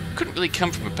 it couldn't really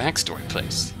come from a backstory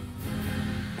place.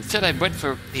 Instead, I went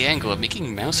for the angle of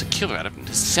making Mouse a killer out of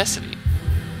necessity.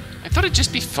 I thought it'd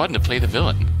just be fun to play the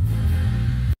villain.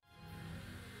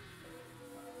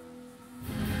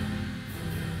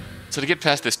 So to get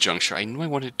past this juncture, I knew I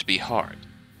wanted it to be hard,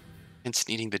 hence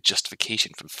needing the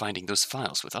justification from finding those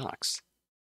files with Ox.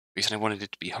 The reason I wanted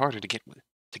it to be harder to get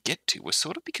to was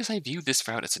sort of because I viewed this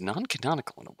route as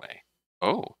non-canonical in a way.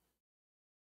 Oh.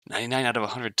 99 out of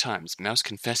 100 times, Mouse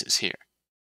confesses here.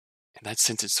 In that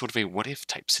sense, it's sort of a what-if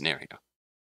type scenario.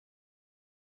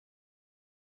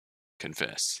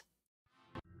 Confess.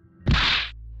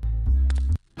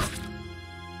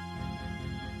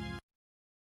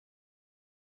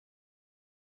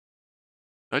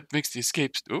 That makes the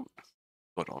escape... Oh,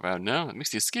 but all around now, it makes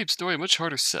the escape story a much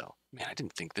harder sell. Man, I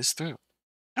didn't think this through.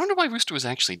 I don't know why Rooster was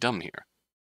actually dumb here.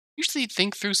 Usually you'd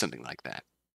think through something like that.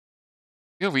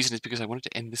 The real reason is because I wanted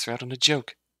to end this route on a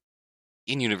joke.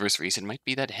 The in-universe reason might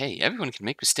be that, hey, everyone can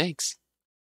make mistakes.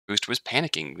 Rooster was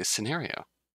panicking this scenario.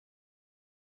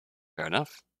 Fair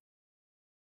enough.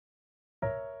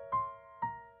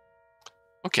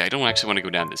 Okay, I don't actually want to go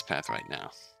down this path right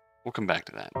now. We'll come back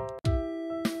to that.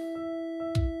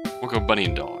 We'll go bunny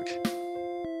and dog.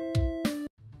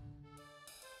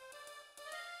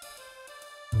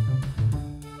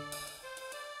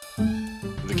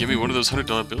 They give me one of those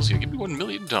 $100 bills, you give me $1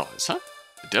 million, huh?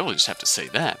 The devil just have to say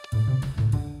that.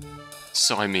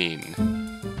 So, I mean...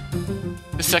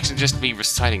 This section is just me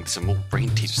reciting some old brain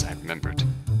teasers I remembered.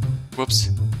 Whoops.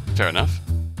 Fair enough.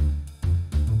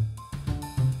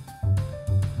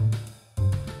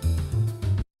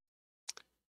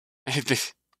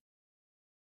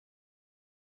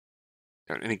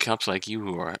 There aren't any cops like you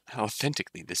who are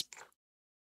authentically this...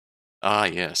 Ah,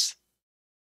 yes.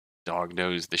 Dog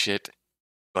knows the shit.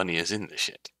 Bunny is in the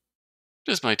shit.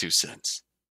 Just my 2 cents.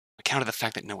 On account of the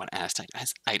fact that no one asked,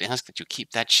 I'd ask that you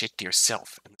keep that shit to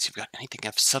yourself, unless you've got anything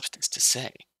of substance to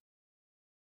say.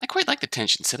 I quite like the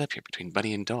tension set up here between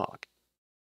Bunny and Dog.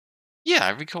 Yeah, I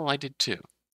recall I did too.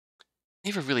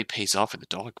 Never really pays off for the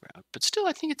dog route, but still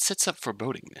I think it sets up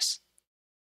forebodingness.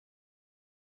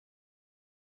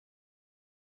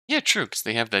 Yeah, true, because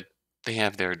they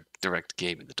have their direct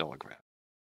game in the dog route.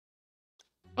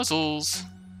 Puzzles.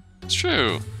 It's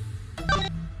true.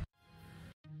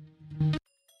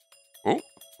 Oh,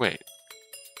 wait.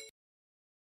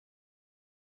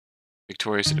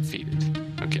 Victorious or defeated.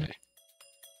 Okay.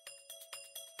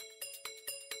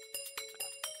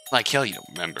 Like hell you don't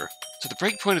remember. So the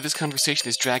break point of this conversation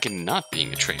is Dragon not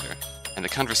being a traitor, and the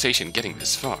conversation getting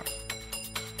this far.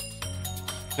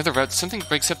 In other words, something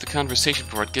breaks up the conversation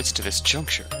before it gets to this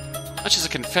juncture, such as a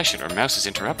confession or Mouse's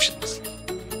interruptions.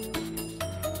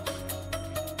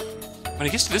 When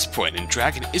it gets to this point and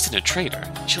Dragon isn't a traitor,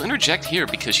 she'll interject here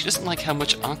because she doesn't like how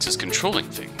much Ox is controlling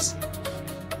things.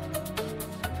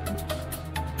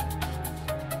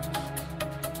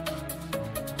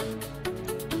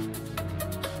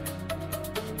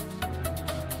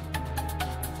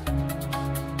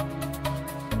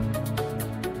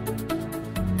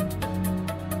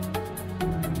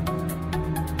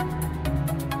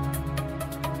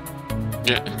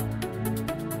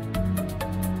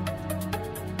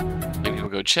 Maybe we'll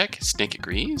go check. Snake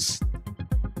agrees.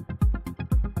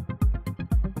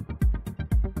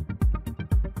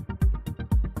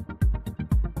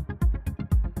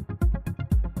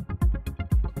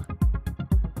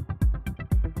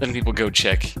 Then people go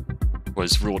check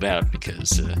was ruled out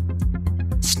because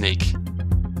Snake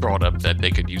brought up that they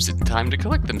could use the time to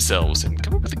collect themselves and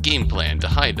come up with a game plan to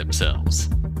hide themselves.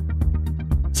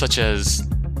 Such as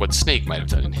what Snake might have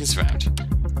done in his route.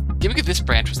 The gimmick of this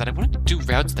branch was that I wanted to do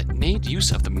routes that made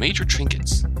use of the major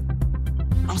trinkets.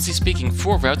 Honestly speaking,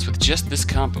 4 routes with just this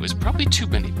combo is probably too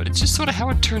many, but it's just sort of how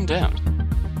it turned out.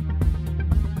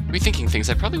 Rethinking things,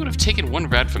 I probably would have taken 1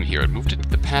 route from here and moved it to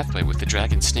the pathway with the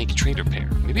Dragon-Snake Trader pair,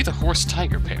 maybe the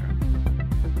Horse-Tiger pair.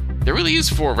 There really is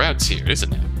 4 routes here,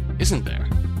 isn't it? Isn't there?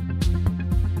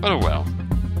 But oh well.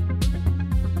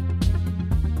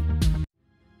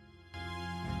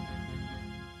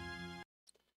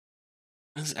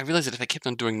 I realized that if I kept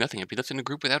on doing nothing, I'd be left in a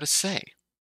group without a say.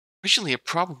 Originally, a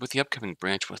problem with the upcoming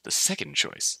branch was the second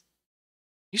choice.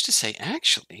 I used to say,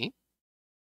 actually,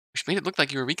 which made it look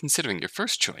like you were reconsidering your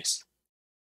first choice.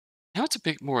 Now it's a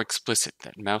bit more explicit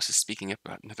that Mouse is speaking up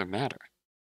about another matter.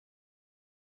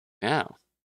 Now.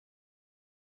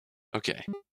 Okay.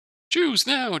 Choose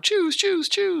now! Choose, choose,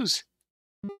 choose!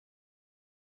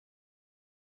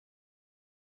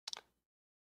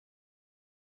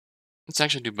 Let's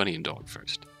actually do Bunny and Dog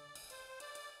first.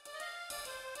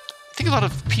 I think a lot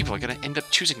of people are going to end up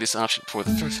choosing this option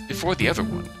before the other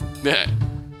one. Yeah.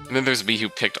 And then there's me who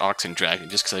picked Ox and Dragon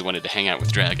just because I wanted to hang out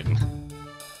with Dragon.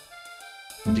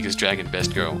 Because Dragon,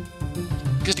 best girl.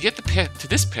 Because to get to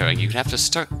this pairing, you have to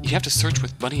search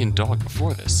with Bunny and Dog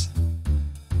before this.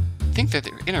 I think that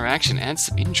their interaction adds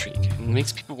some intrigue and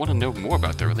makes people want to know more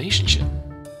about their relationship.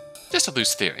 Just a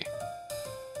loose theory.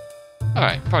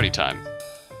 Alright, party time.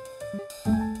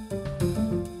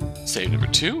 Save number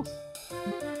 2.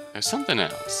 There's something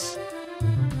else.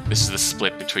 This is the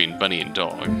split between Bunny and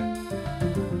Dog.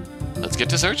 Let's get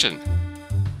to searching.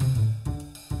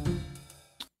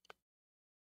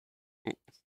 Ooh.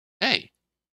 Hey!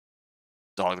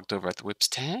 Dog looked over at the whip's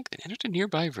tag, then entered a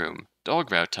nearby room. Dog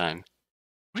route time.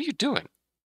 What are you doing?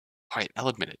 Alright, I'll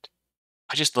admit it.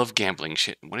 I just love gambling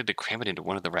shit and wanted to cram it into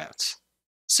one of the routes.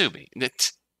 Sue me.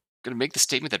 That's gonna make the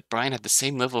statement that Brian had the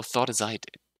same level of thought as I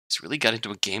did. He's really got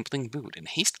into a gambling mood and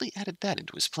hastily added that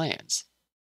into his plans.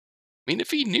 I mean,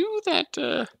 if he knew that,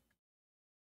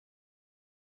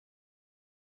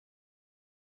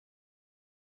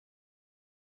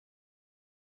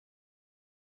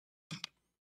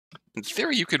 in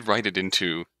theory, you could write it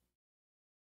into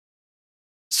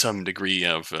some degree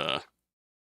of,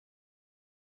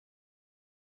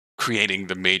 creating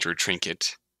the major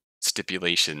trinket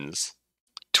stipulations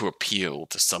to appeal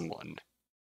to someone.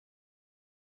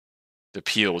 To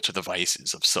appeal to the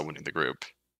vices of someone in the group.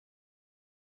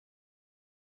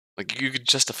 Like, you could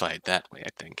justify it that way, I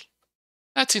think.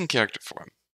 That's in character for him.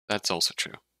 That's also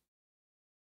true.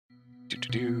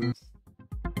 Do-do-do.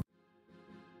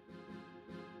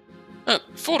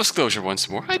 Full disclosure once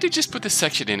more, I did just put this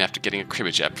section in after getting a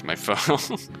cribbage app for my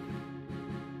phone.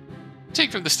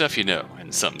 Take from the stuff you know,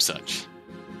 and some such.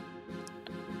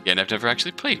 Yeah, and I've never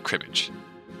actually played cribbage.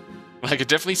 I could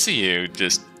definitely see you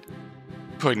just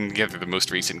putting together the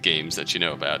most recent games that you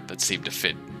know about that seem to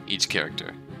fit each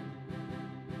character.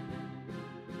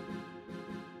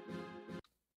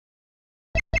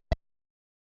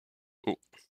 Ooh.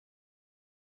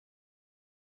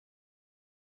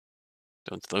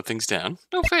 Don't slow things down.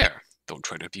 No fair. Don't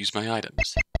try to abuse my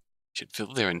items. Should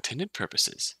fill their intended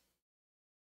purposes.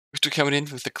 Rooster coming in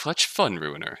with the clutch fun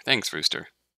ruiner. Thanks, Rooster.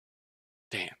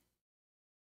 Damn.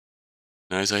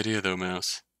 Nice idea, though,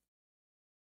 Mouse.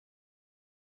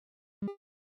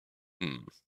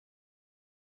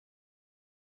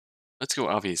 Let's go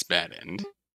obvious bad end.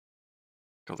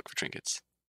 Go look for trinkets.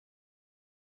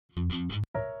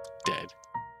 Dead.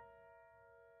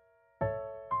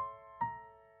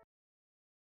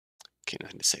 Okay,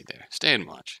 nothing to say there. Stay and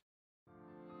watch.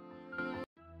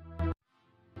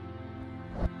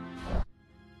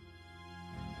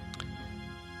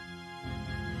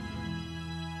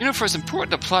 You know, for as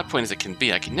important a plot point as it can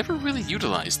be, I can never really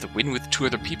utilize the win with two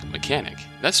other people mechanic.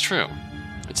 That's true.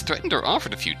 It's threatened or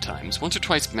offered a few times. Once or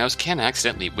twice, Mouse can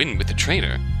accidentally win with the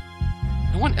traitor.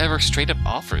 No one ever straight up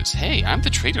offers, hey, I'm the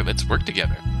traitor, let's work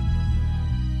together.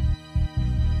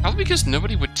 Probably because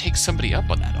nobody would take somebody up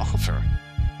on that offer.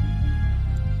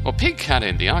 Well, Pig kinda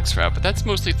in the Ox route, but that's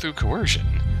mostly through coercion.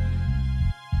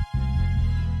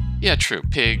 Yeah, true.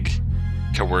 Pig,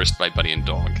 coerced by Bunny and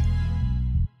Dog.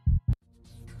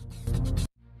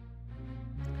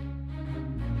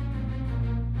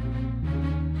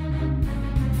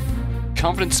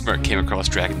 Confident smirk came across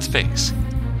Dragon's face.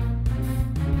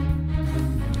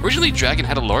 Originally, Dragon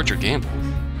had a larger gamble.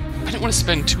 I didn't want to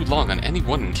spend too long on any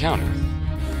one encounter.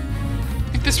 I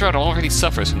think this route already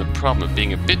suffers from the problem of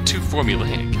being a bit too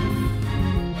formulaic.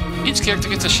 Each character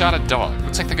gets a shot at Dog,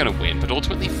 looks like they're gonna win, but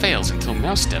ultimately fails until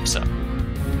Mouse steps up.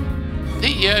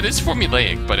 Yeah, it is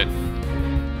formulaic, but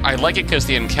I like it because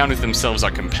the encounters themselves are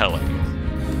compelling.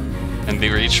 And they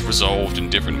were each resolved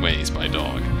in different ways by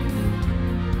Dog.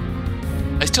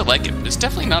 I still like it, but it's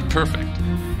definitely not perfect.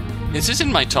 This is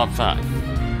in my top 5.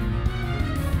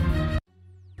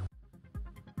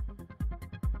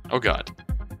 Oh god.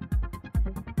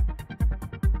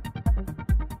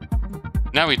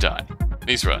 Now we die.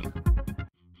 Please run.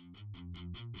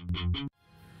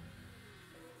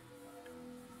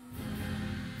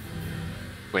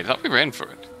 Wait, I thought we ran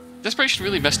for it. Desperation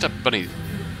really messed up Bunny.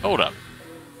 Hold up.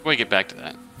 Before we get back to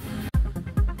that.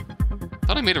 I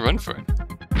thought I made a run for it.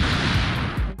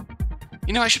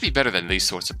 You know, I should be better than these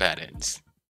sorts of bad ends.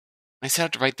 When I set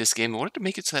out to write this game, I wanted to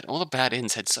make it so that all the bad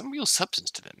ends had some real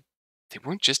substance to them. They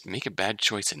weren't just make a bad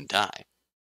choice and die.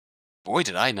 Boy,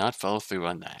 did I not follow through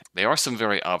on that. There are some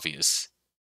very obvious,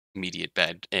 immediate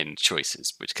bad end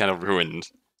choices, which kind of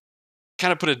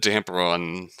put a damper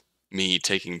on me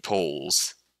taking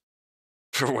polls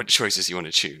for what choices you want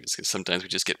to choose, because sometimes we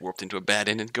just get warped into a bad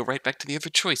end and go right back to the other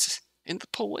choices in the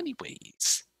poll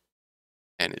anyways.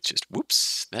 And it's just,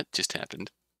 whoops, that just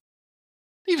happened.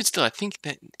 Even still, I think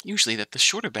that usually that the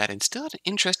shorter bad end still had an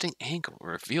interesting angle or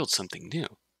revealed something new.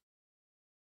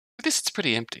 For this, it's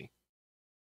pretty empty.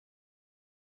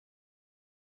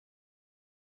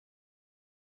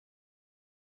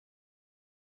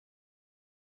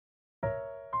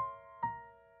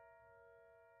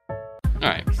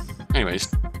 Alright, anyways,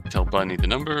 tell Bunny the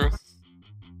number.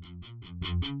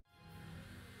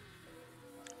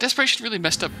 Desperation really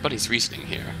messed up Bunny's reasoning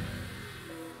here.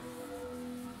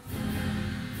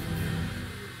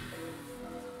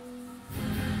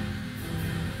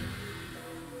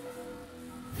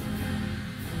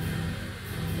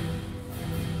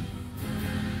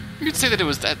 You could say that it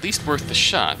was at least worth the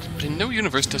shot, but in no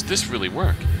universe does this really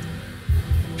work.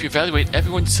 If you evaluate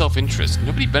everyone's self-interest,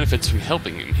 nobody benefits from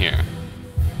helping him here.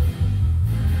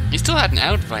 He still had an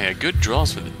out via good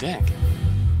draws for the deck.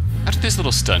 After this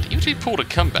little stunt, even if he pulled a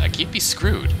comeback, he'd be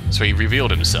screwed, so he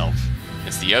revealed himself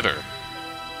as the other,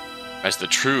 as the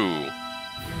true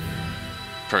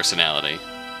personality.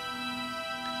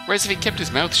 Whereas if he kept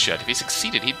his mouth shut, if he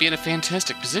succeeded, he'd be in a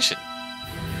fantastic position.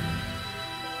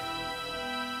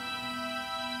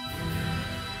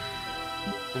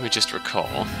 Let me just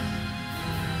recall.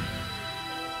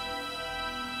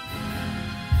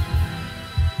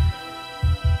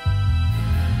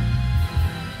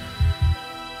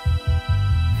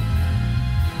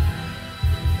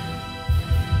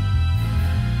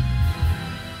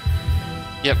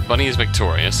 Yep, Bunny is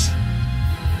victorious.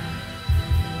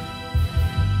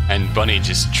 And Bunny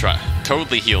just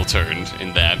totally heel-turned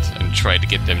in that and tried to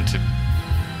get them to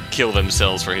kill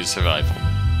themselves for his survival.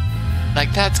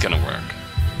 Like, that's gonna work.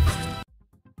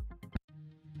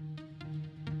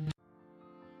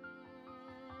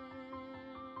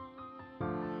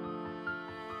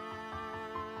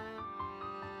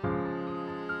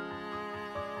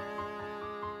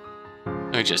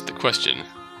 Oh, just the question.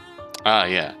 Ah,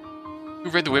 yeah. Who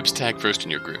read the Web's tag first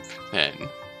in your group? Then.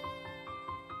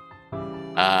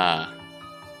 Ah.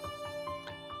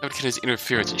 That would count as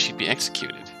interference and she'd be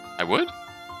executed. I would?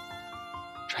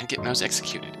 Try and get Mouse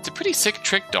executed. It's a pretty sick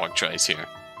trick Dog tries here.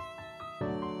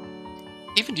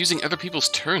 Even using other people's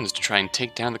turns to try and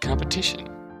take down the competition.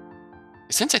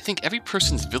 I sense I think every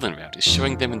person's villain route is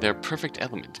showing them in their perfect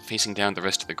element, facing down the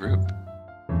rest of the group.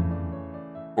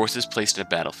 Horse is placed in a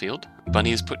battlefield,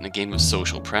 Bunny is put in a game of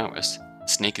social prowess,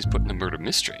 Snake is put in a murder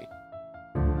mystery.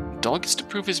 Dog is to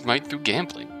prove his might through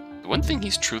gambling, the one thing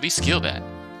he's truly skilled at.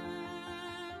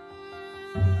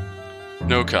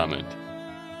 No comment.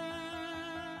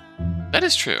 That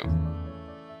is true.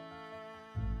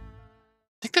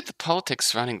 I think that the politics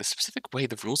surrounding the specific way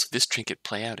the rules of this trinket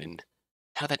play out and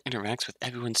how that interacts with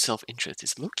everyone's self-interest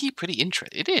is low-key pretty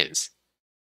interesting. It is.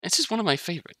 This is one of my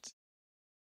favorites.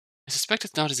 I suspect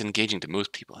it's not as engaging to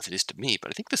most people as it is to me, but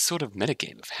I think the sort of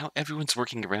metagame of how everyone's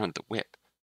working around the whip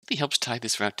really helps tie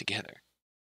this route together.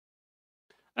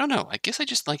 I don't know, I guess I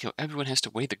just like how everyone has to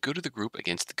weigh the good of the group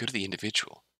against the good of the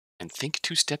individual, and think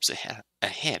 2 steps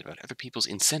ahead about other people's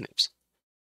incentives.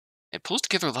 It pulls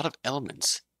together a lot of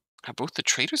elements, how both the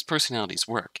traders' personalities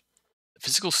work, the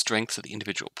physical strengths of the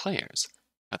individual players,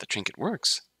 how the trinket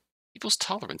works, people's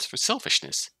tolerance for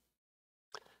selfishness.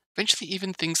 Eventually,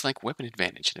 even things like weapon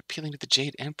advantage and appealing to the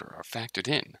Jade Emperor are factored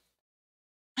in.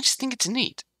 I just think it's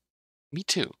neat. Me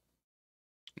too.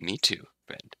 Me too,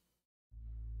 friend.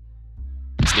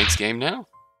 Snake's game now?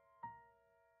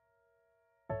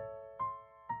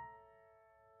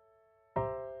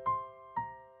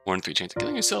 One in 3 chance of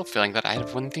killing yourself, failing that I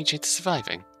have 1 in 3 chance of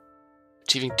surviving.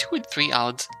 Achieving 2 in 3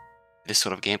 odds. This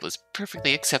sort of gamble is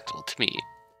perfectly acceptable to me.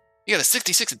 You got a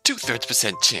 66 and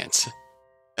 2/3% chance.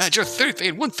 You're 33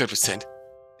 and 1/3%.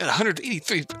 Got a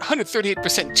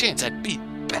 138% chance I'd beat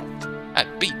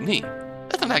me.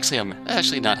 That's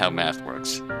actually not how math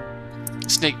works.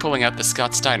 Snake pulling out the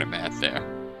Scott Steiner math there.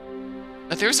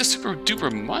 There's a super duper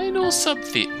minor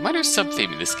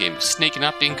sub-theme in this game of Snake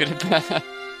not being good at math.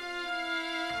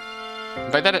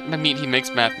 By that I mean he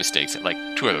makes math mistakes at like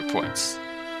 2 other points.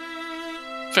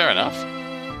 Fair enough.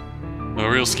 A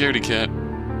real scaredy cat.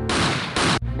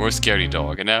 Or a scaredy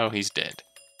dog, and now he's dead.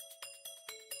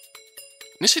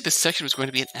 Initially, this section was going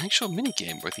to be an actual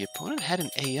minigame where the opponent had an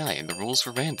AI and the rules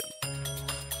were random.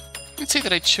 I would say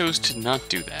that I chose to not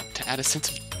do that, to add a sense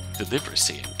of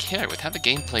deliberacy and care with how the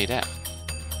game played out.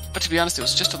 But to be honest, it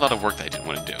was just a lot of work that I didn't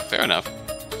want to do. Fair enough.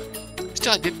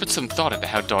 Still, I did put some thought into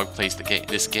how Dog plays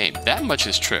this game. That much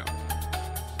is true.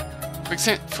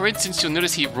 For instance, you'll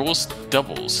notice he rolls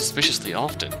doubles suspiciously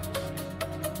often.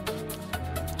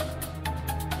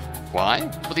 Why?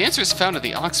 Well, the answer is found in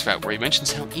the Ox route, where he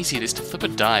mentions how easy it is to flip a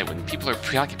die when people are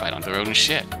preoccupied on their own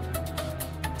shit.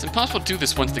 It's impossible to do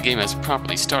this once the game has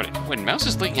properly started. When Mouse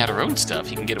is looking at her own stuff,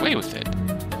 he can get away with it.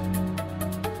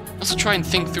 Also try and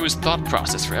think through his thought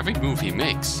process for every move he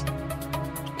makes.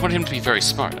 I want him to be very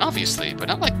smart, obviously, but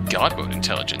not like God mode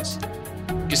intelligence.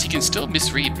 Because he can still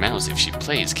misread Mouse if she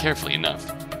plays carefully enough.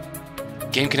 The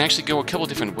game can actually go a couple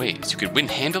different ways. You could win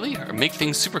handily, or make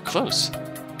things super close.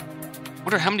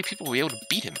 Wonder how many people will be able to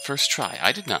beat him first try.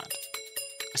 I did not.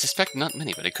 I suspect not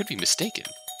many, but I could be mistaken.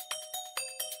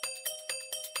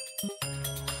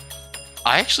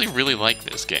 I actually really like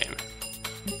this game.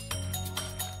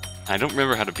 I don't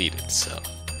remember how to beat it, so...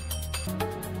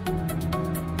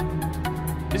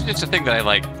 It's just a thing that I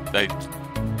like. I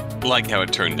like how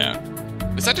it turned out.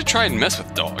 Besides to try and mess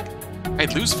with Dog,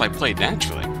 I'd lose if I played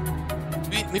naturally.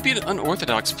 Maybe an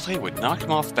unorthodox play would knock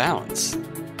him off balance.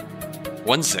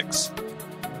 1-6.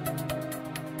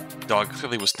 Dog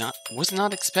clearly was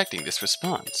not expecting this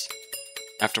response.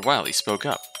 After a while, he spoke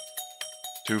up.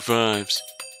 2 5s.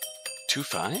 2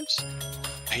 5s?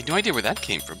 I had no idea where that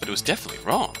came from, but it was definitely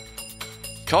wrong.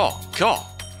 Call!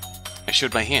 I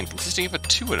showed my hand, consisting of a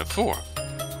 2 and a 4.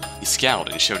 He scowled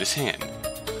and showed his hand.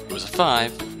 It was a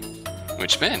 5,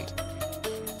 which meant.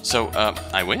 So,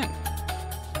 I win.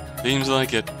 Seems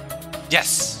like it.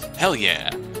 Yes! Hell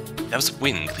yeah! That was a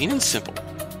win, clean and simple.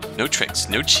 No tricks,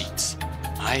 no cheats.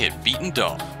 I had beaten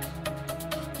Dog.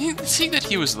 Seeing that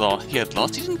he had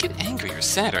lost, he didn't get angry or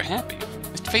sad or happy.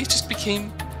 His face just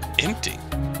became empty.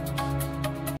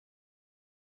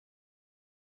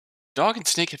 Dog and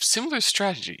Snake have similar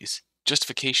strategies,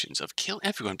 justifications of kill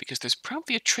everyone because there's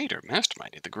probably a traitor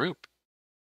mastermind in the group.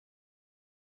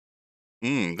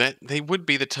 That they would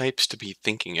be the types to be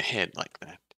thinking ahead like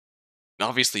that.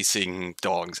 Obviously, seeing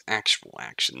Dog's actual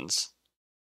actions,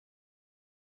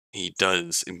 he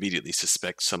does immediately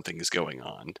suspect something is going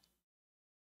on,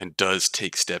 and does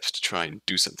take steps to try and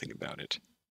do something about it.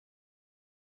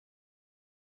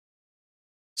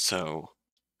 So,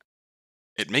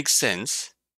 it makes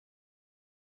sense.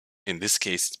 In this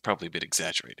case, it's probably a bit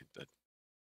exaggerated, but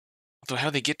although how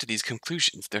they get to these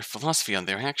conclusions, their philosophy on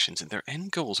their actions, and their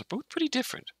end goals are both pretty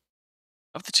different.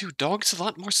 Of the two, Dog is a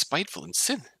lot more spiteful and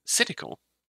cynical, while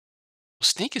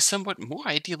Snake is somewhat more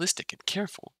idealistic and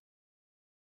careful.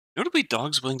 Notably,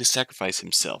 Dog's willing to sacrifice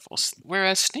himself,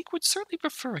 whereas Snake would certainly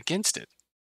prefer against it.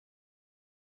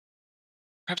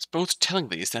 Perhaps both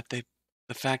tellingly is that the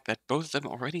fact that both of them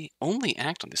already only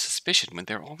act on this suspicion when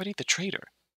they're already the traitor.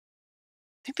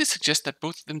 I think this suggests that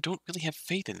both of them don't really have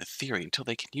faith in the theory until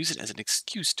they can use it as an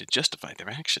excuse to justify their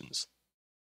actions.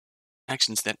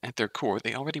 Actions that, at their core,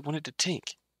 they already wanted to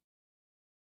take.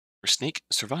 For Snake,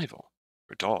 survival.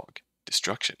 For Dog,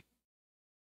 destruction.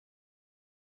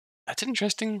 That's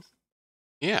interesting.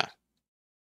 Yeah.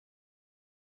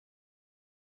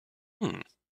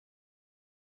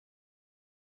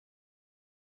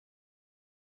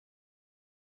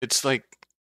 It's like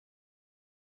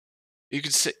you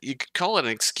could call it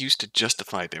an excuse to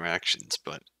justify their actions,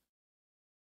 but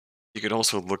you could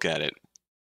also look at it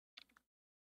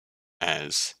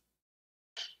as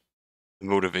the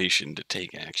motivation to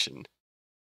take action.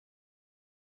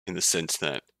 In the sense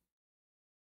that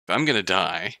if I'm gonna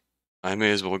die, I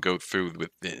may as well go through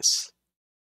with this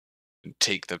and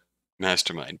take the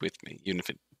mastermind with me, even if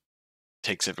it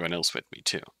takes everyone else with me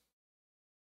too.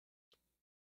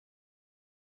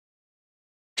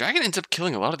 Dragon ends up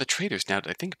killing a lot of the traitors now that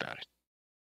I think about it.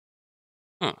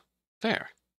 Huh, fair.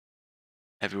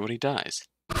 Everybody dies.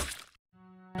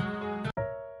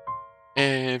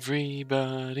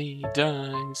 Everybody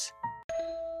dies.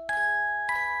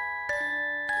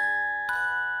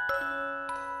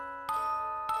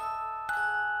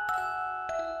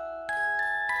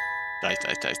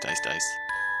 Dice.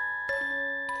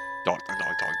 Dog.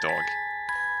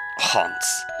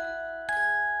 Haunts.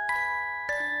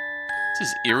 This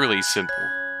is eerily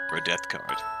simple for a death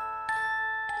card.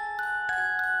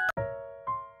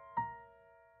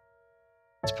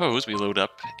 Suppose we load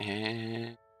up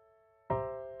and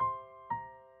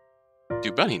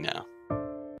do Bunny now.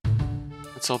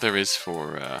 That's all there is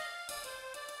for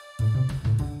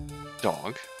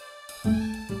Dog.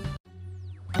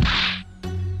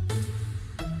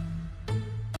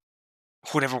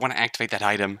 Who would ever want to activate that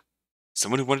item?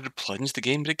 Someone who wanted to plunge the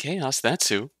game into chaos, that's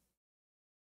who.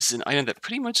 This is an item that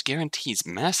pretty much guarantees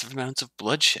massive amounts of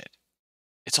bloodshed.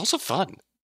 It's also fun.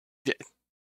 Yeah,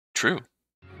 true.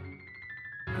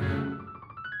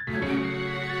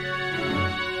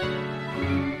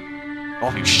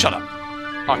 Oh, you shut up.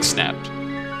 Ox snapped.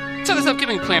 So this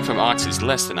upcoming plan from Ox is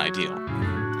less than ideal.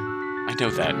 I know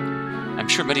that. I'm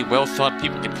sure many well-thought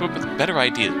people can come up with better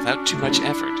ideas without too much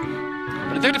effort.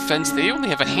 But in their defense, they only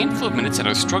have a handful of minutes and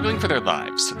are struggling for their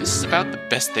lives, so this is about the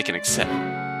best they can accept.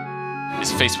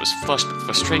 His face was flushed with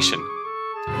frustration.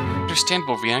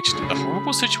 Understandable reaction to the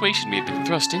horrible situation we had been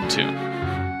thrust into.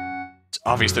 It's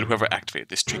obvious that whoever activated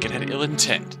this trinket had ill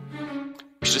intent.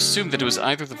 We should assume that it was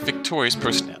either the victorious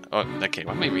person... Oh, okay,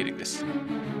 why am I reading this?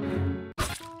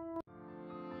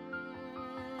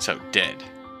 So, dead.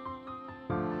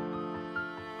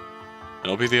 And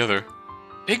I'll be the other.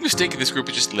 Big mistake in this group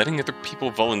is just letting other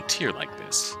people volunteer like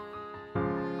this.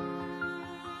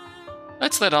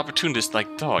 Let's let opportunists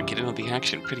like Dog get in on the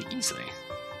action pretty easily.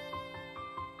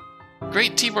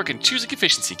 Great teamwork and choosing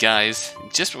efficiency, guys.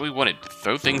 Just what we wanted, to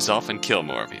throw things off and kill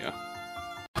more of you.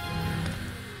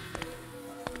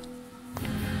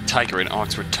 Tiger and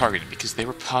Ox were targeted because they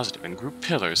were positive and group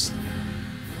pillars.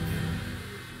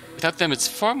 Without them, it's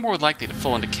far more likely to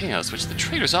fall into chaos, which the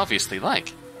traitors obviously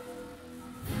like.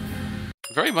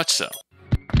 Very much so.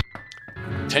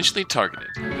 Intentionally targeted.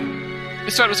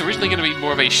 This threat was originally going to be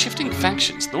more of a shifting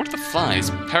factions, Lord of the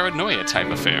Flies, paranoia type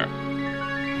affair.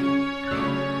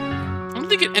 I don't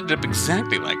think it ended up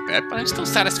exactly like that, but I'm still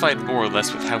satisfied more or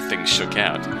less with how things shook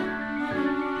out.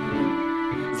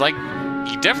 Like,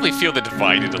 you definitely feel the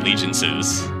divided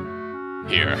allegiances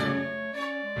here.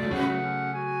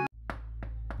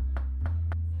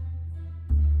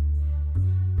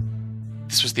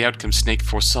 This was the outcome Snake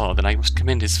foresaw, then I must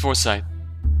commend his foresight.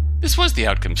 This was the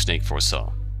outcome Snake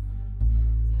foresaw.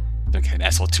 Don't give an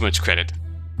asshole too much credit.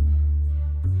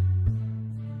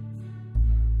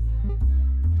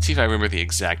 It see if I remember the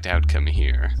exact outcome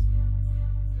here.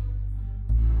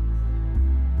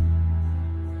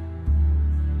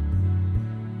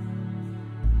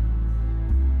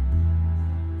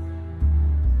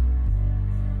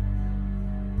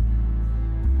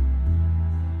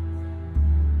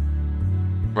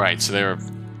 Right, so they're...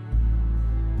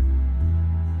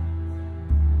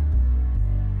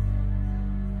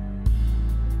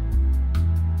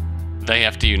 They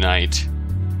have to unite.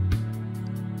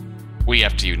 We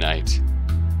have to unite.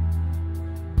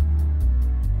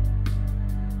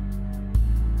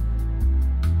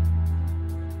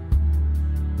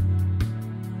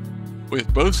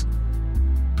 With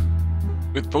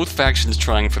both factions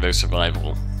trying for their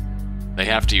survival, they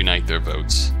have to unite their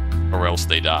votes, or else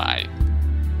they die.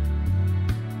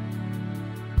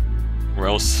 Or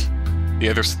else the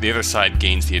other side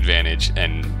gains the advantage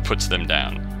and puts them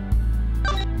down.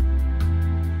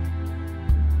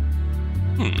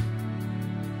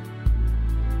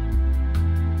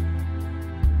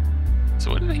 So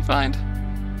what did he find?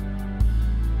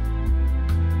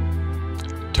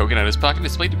 Token out of his pocket,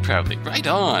 displayed it proudly. Right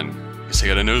on! Guess I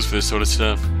got a nose for this sort of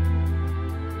stuff.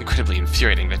 Incredibly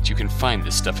infuriating that you can find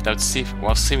this stuff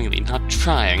while seemingly not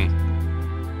trying.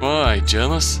 Why,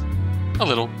 jealous? A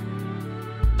little.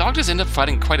 Dog does end up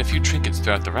finding quite a few trinkets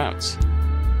throughout the routes.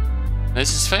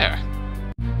 This is fair.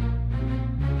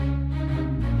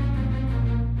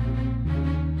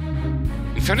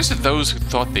 In fairness to those who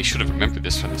thought they should have remembered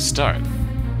this from the start,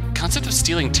 the concept of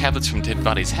stealing tablets from dead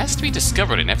bodies has to be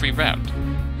discovered in every route.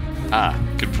 Ah,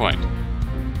 good point.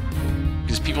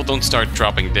 Because people don't start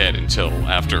dropping dead until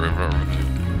after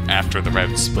the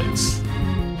route splits.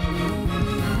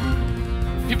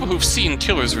 People who've seen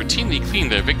killers routinely clean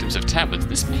their victims of tablets,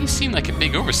 this may seem like a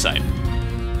big oversight.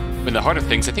 But in the heart of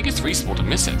things, I think it's reasonable to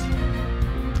miss it.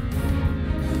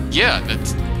 Yeah,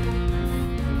 that's...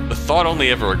 The thought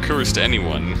only ever occurs to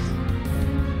anyone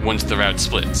once the route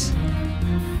splits.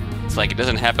 It's like it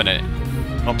doesn't happen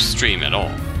upstream at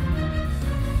all.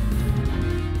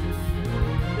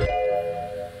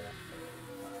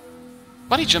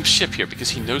 Buddy jumps ship here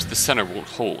because he knows the center won't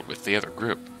hold with the other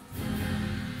group.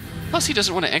 Plus, he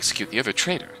doesn't want to execute the other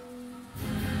traitor.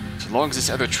 So long as this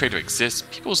other traitor exists,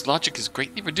 people's logic is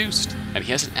greatly reduced, and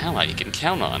he has an ally he can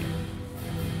count on.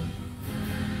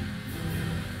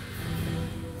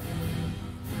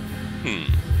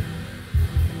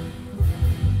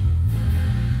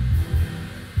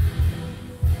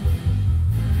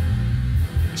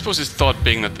 I suppose his thought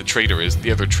being that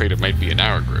the other traitor might be in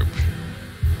our group.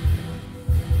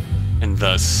 And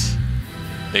thus,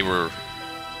 they were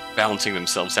balancing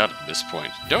themselves out at this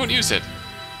point. Don't use it!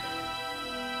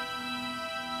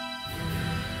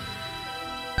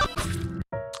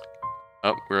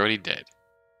 Oh, we're already dead.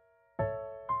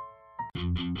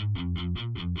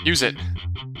 Use it!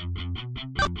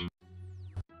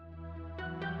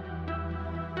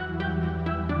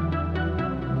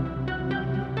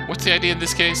 What's the idea in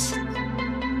this case?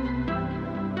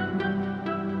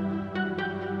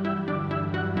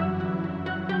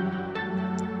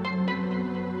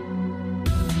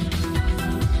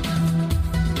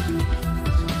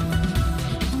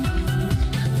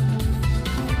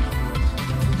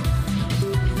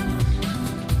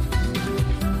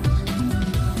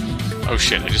 Oh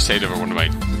shit, I just saved over one of my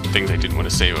things I didn't want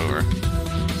to save over.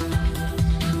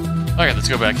 Okay, let's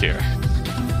go back here.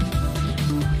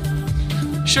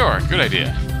 Sure, good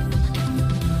idea.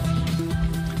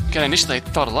 God, initially I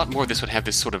thought a lot more of this would have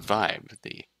this sort of vibe.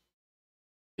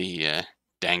 The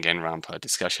Danganronpa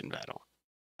discussion battle.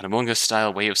 An Among Us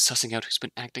style way of sussing out who's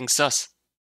been acting sus.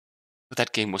 But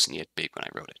that game wasn't yet big when I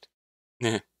wrote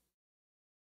it.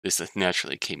 This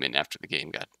naturally came in after the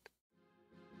game got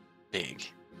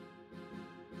big.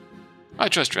 I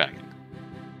trust Dragon.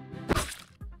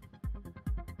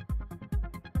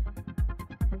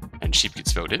 And Sheep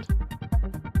gets voted.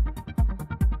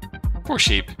 Poor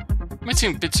Sheep. It might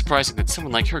seem a bit surprising that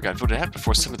someone like her got voted out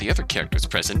before some of the other characters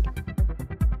present.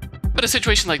 But a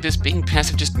situation like this, being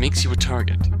passive just makes you a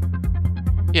target.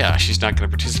 Yeah, she's not going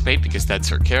to participate because that's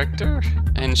her character,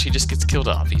 and she just gets killed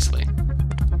off easily.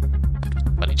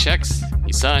 But he checks,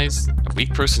 he sighs, a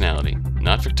weak personality,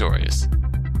 not victorious,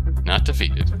 not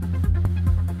defeated.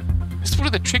 This is one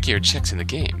of the trickier checks in the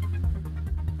game.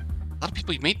 A lot of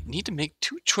people may need to make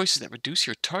two choices that reduce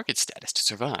your target status to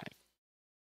survive.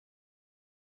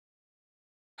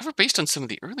 However, based on some of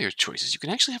the earlier choices, you can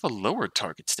actually have a lower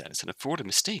target status and afford a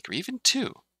mistake, or even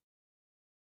two.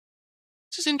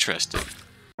 This is interesting.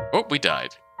 Oh, we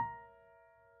died.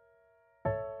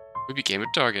 We became a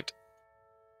target.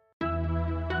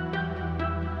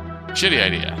 Shitty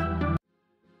idea.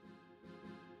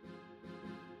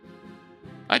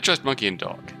 I trust monkey and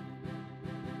dog.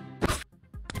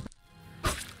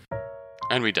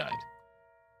 And we died.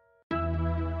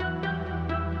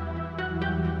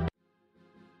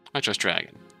 I trust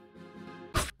dragon.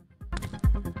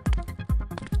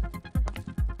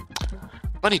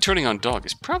 Bunny turning on dog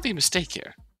is probably a mistake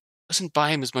here. Doesn't buy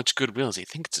him as much goodwill as he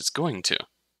thinks it's going to.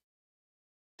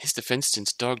 His defense,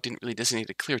 since dog didn't really designate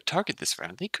a clear target this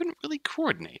round, they couldn't really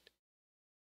coordinate.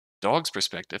 Dog's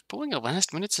perspective, pulling a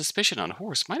last-minute suspicion on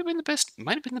horse might have been the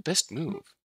best move.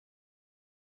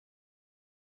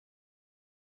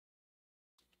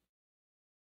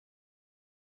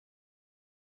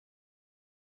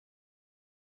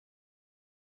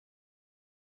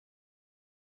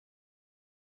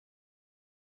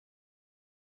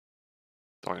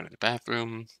 Dog into the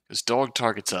bathroom, because dog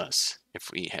targets us if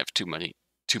we have too many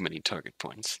target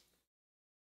points.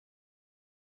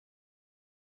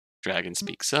 Dragon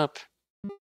speaks up.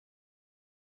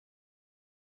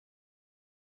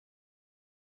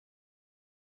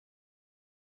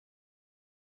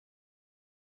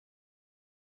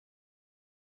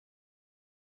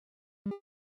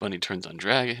 Bunny turns on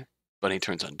dragon. Bunny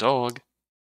turns on dog.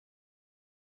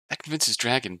 That convinces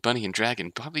Dragon, Bunny, and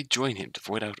Dragon probably join him to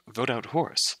vote out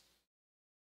horse.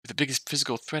 With the biggest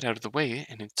physical threat out of the way,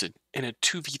 and it's in a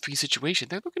 2v3 situation,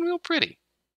 they're looking real pretty.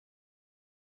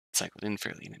 Cycled in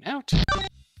fairly in and out.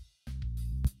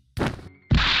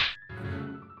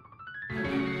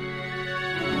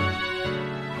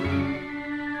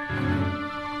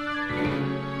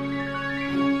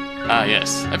 Ah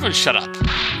yes, everyone shut up.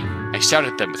 I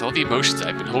shouted at them with all the emotions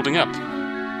I've been holding up.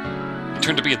 They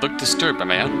turned to me and looked disturbed by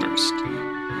my outburst.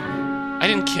 I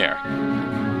didn't care.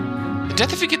 The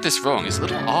death, if you get this wrong, is a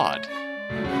little odd.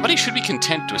 Bunny should be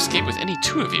content to escape with any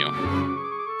two of you.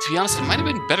 To be honest, it might have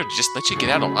been better to just let you get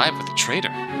out alive with a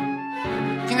traitor.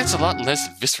 I think that's a lot less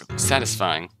viscerally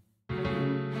satisfying.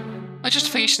 My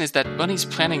justification is that Bunny's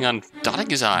planning on dotting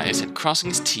his I's and crossing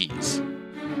his T's.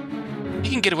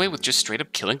 He can get away with just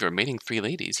straight-up killing the remaining 3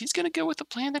 ladies. He's gonna go with a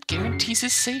plan that guarantees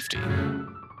his safety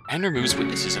and removes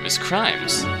witnesses of his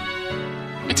crimes.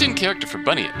 It's in character for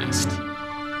Bunny, at least.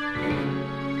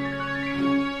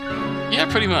 Yeah,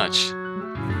 pretty much.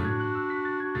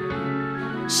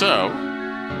 So,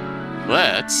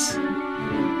 let's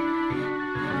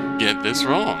get this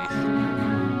wrong.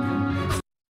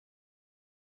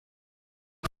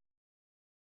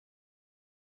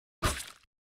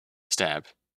 Stab.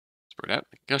 Spread out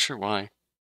like a gusher. Why?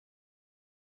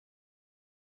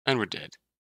 And we're dead.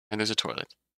 And there's a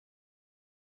toilet.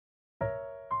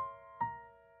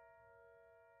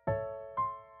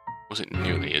 Wasn't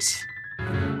nearly as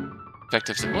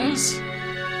effective as it was.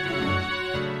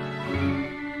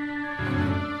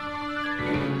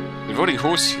 In voting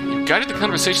horse, you guided the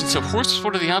conversation so horse was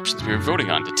one of the options we were voting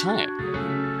on to tie it.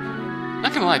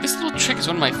 Not gonna lie, this little trick is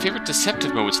one of my favorite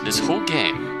deceptive moments in this whole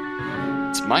game.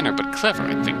 It's minor but clever,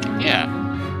 I think. Yeah.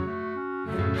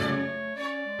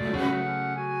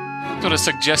 Sort of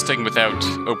suggesting without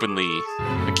openly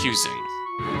accusing.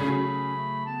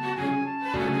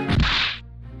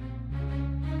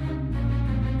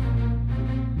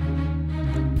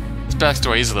 This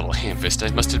backstory is a little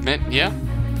ham-fisted, I must admit, yeah?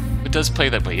 It does play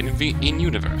that way in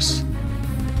universe.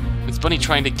 With Bunny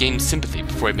trying to gain sympathy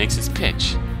before he makes his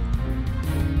pitch.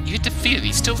 Even defeated,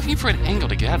 he's still looking for an angle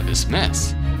to get out of this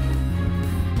mess.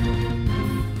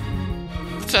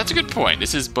 That's a good point.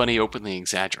 This is Bunny openly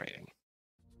exaggerating.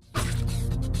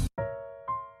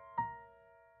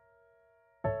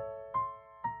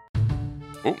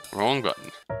 Oh, wrong button.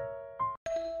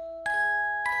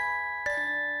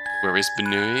 Where is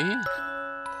Benui?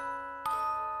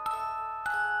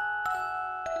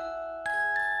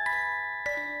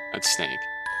 That's Snake.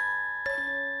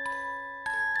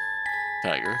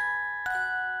 Tiger.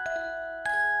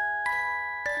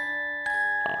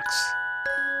 Ox.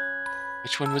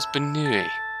 Which one was Benui?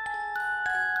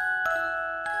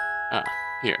 Ah,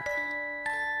 here.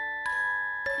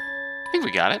 I think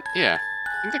we got it. Yeah.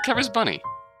 I think that covers Bunny.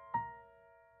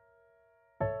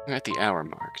 We're at the hour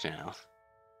mark now.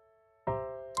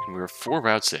 And we're 4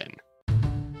 routes in.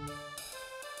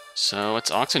 So it's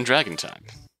Ox and Dragon time.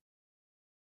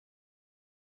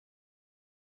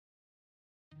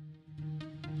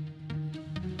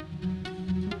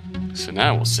 So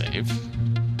now we'll save.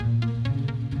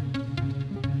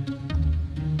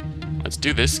 Let's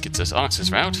do this. Gets us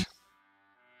Ox's route.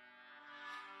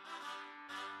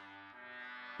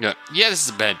 Yeah, this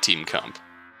is a bad team comp.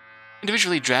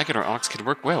 Individually, Dragon or Ox can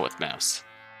work well with Mouse.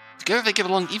 Together they get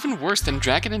along even worse than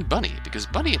Dragon and Bunny, because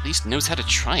Bunny at least knows how to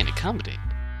try and accommodate.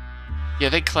 Yeah,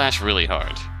 they clash really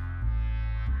hard.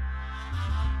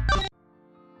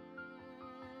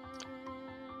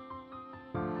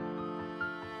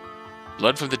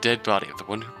 Blood from the dead body of the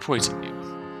one who poisoned you.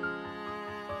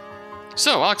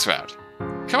 So, Ox route.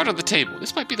 Card on the table.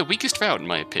 This might be the weakest route in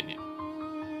my opinion.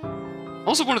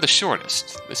 Also one of the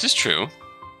shortest. This is true.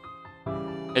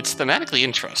 It's thematically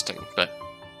interesting, but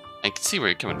I can see where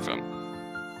you're coming from.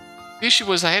 The issue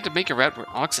was I had to make a route where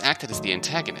Ox acted as the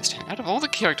antagonist, and out of all the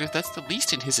characters, that's the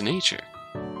least in his nature.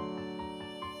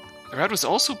 The route was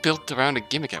also built around a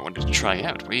gimmick I wanted to try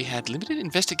out, where you had limited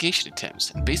investigation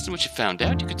attempts, and based on what you found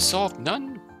out, you could solve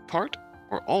none, part,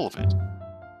 or all of it.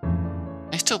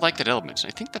 I still like that element,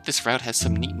 and I think that this route has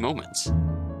some neat moments,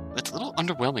 but it's a little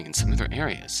underwhelming in some other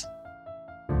areas.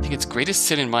 I think its greatest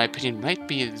sin, in my opinion, might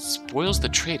be it spoils the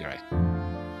trader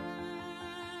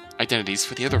identities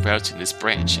for the other routes in this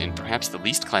branch in perhaps the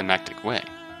least climactic way.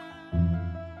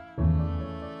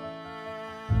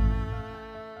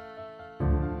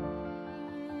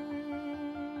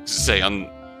 Say, on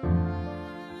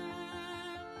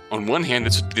one hand,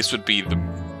 this would be the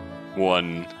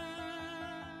one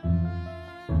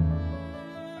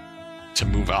to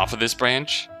move off of this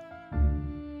branch.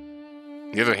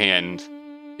 On the other hand,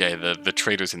 yeah, the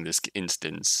traders in this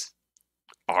instance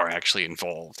are actually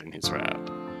involved in his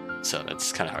route, so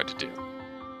that's kind of hard to do.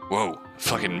 Whoa,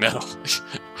 fucking metal.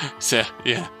 So,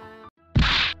 yeah.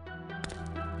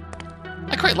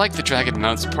 I quite like the Dragon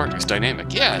Mounts partners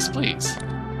dynamic. Yes, please.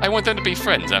 I want them to be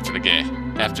friends after the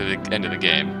end of the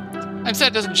game. I'm sad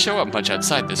it doesn't show up much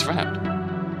outside this route.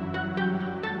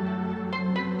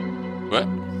 What?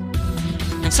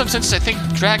 In some sense, I think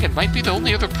Dragon might be the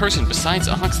only other person besides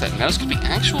Ox that Mouse could be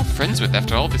actual friends with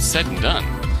after all this said and done.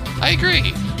 I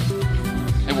agree.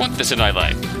 I want this in my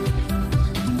life.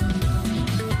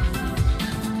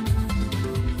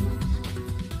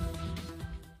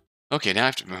 Okay, now I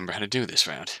have to remember how to do this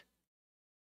route.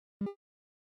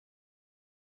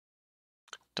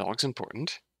 Dog's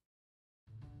important.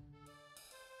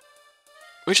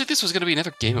 Wish that this was going to be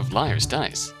another game of Liar's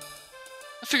Dice.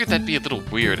 I figured that'd be a little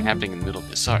weird happening in the middle of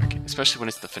this arc, especially when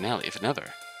it's the finale of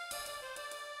another.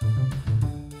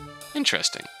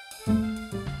 Interesting.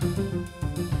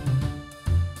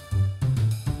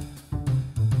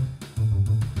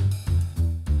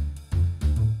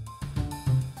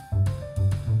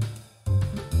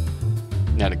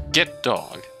 Now to get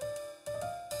dog,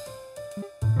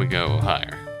 we go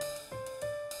higher.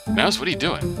 Mouse, what are you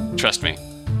doing? Trust me.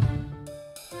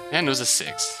 And it was a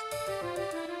 6.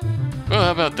 Well,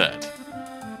 how about that?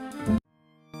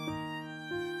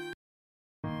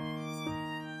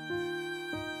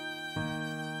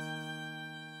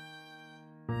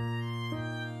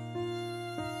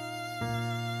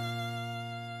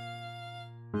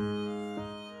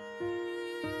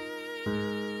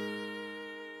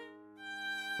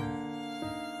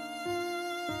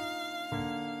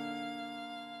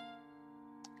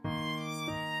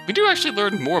 We do actually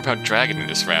learn more about Dragon in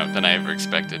this route than I ever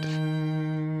expected.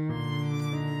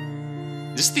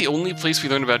 Is this the only place we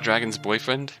learn about Dragon's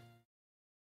boyfriend?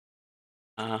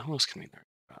 Who else can we learn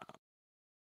about?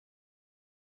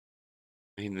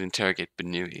 We need to interrogate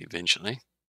Benui eventually.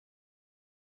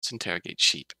 Let's interrogate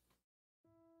Sheep.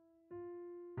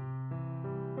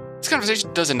 This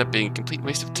conversation does end up being a complete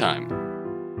waste of time.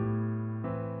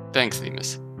 Thanks,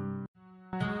 Themis.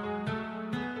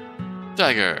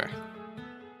 Tiger.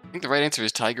 I think the right answer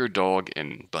is tiger, dog,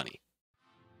 and bunny.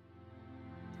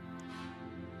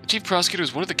 The chief prosecutor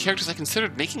is one of the characters I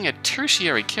considered making a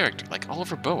tertiary character, like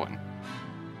Oliver Bowen.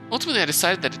 Ultimately, I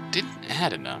decided that it didn't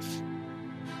add enough.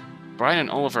 Brian and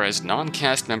Oliver as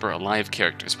non-cast member alive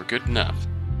characters were good enough.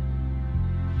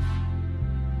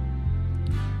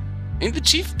 And the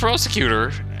chief prosecutor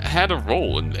had a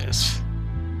role in this.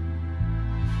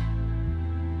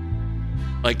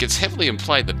 Like, it's heavily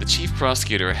implied that the chief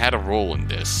prosecutor had a role in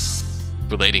this,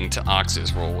 relating to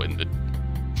Ox's role in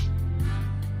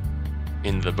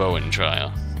the Bowen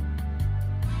trial.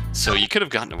 So you could have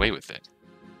gotten away with it.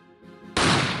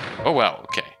 Oh wow,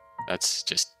 okay. That's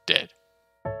just dead.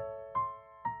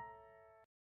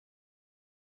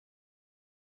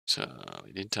 So,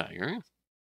 we did tiger.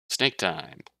 Snake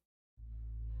time.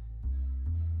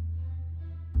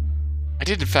 I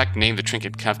did in fact name the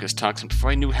trinket Kafka's toxin before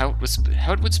I knew how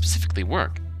it would specifically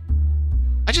work.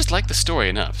 I just liked the story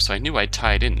enough, so I knew I'd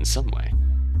tie it in some way.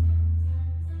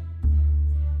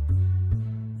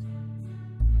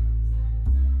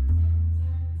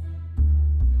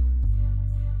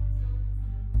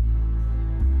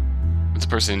 Once a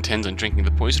person intends on drinking the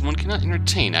poison, one cannot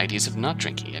entertain ideas of not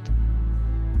drinking it.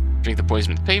 Drink the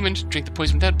poison with payment, drink the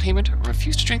poison without payment, or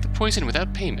refuse to drink the poison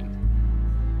without payment.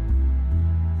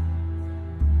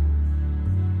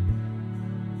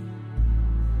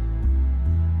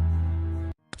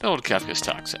 Old Kafka's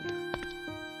toxin.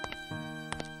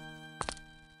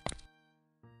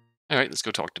 Alright, let's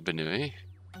go talk to Benue.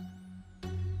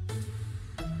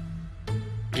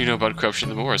 What do you know about corruption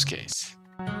in the Morris case?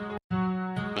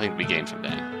 Nothing to be gained from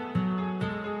that.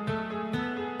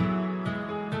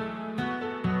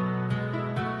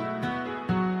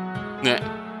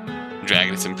 Nah.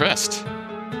 Dragon is impressed.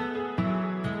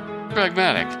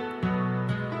 Pragmatic.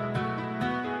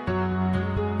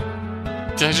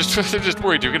 They're just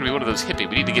worried you're going to be one of those hippie,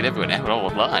 we need to get everyone out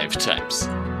all alive types.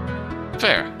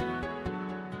 Fair.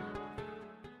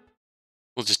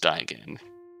 We'll just die again.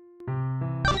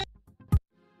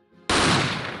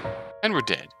 And we're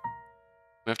dead.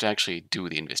 We have to actually do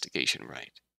the investigation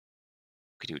right.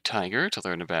 We can do Tiger to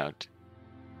learn about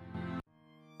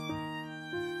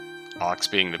Ox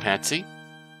being the patsy.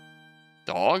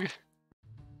 Dog.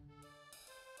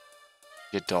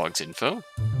 Get dog's info.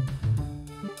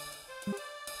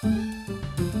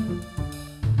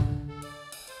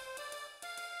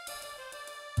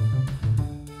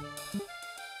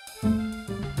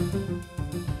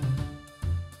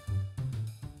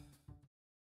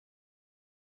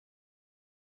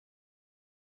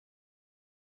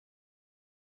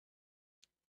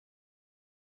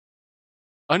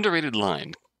 Underrated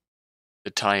line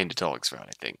to tie into Dog's route,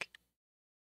 I think.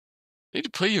 I need to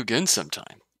play you again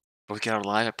sometime. If we get out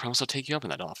alive, I promise I'll take you up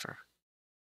on that offer.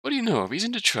 What do you know? A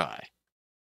reason to try.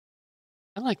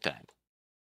 I like that.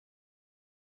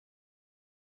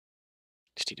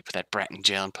 Just need to put that brat in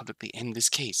jail and publicly end this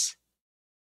case.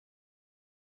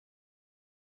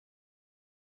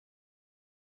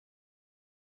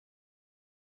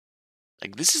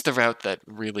 Like, this is the route that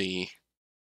really,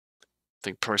 I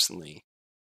think personally,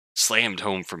 slammed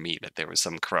home for me that there was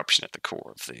some corruption at the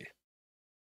core of the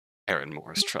Aaron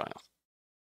Morris trial.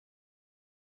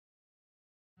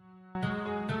 We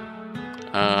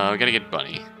gotta get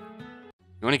Bunny.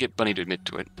 You want to get Bunny to admit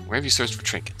to it. Where have you searched for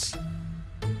trinkets?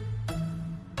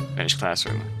 Spanish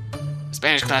classroom. The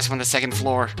Spanish classroom on the second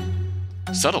floor.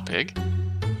 Subtle pig.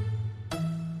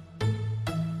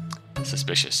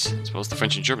 Suspicious. Suppose the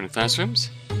French and German classrooms.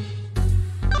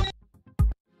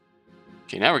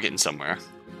 Okay, now we're getting somewhere.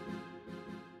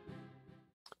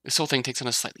 This whole thing takes on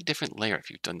a slightly different layer if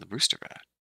you've done the rooster route.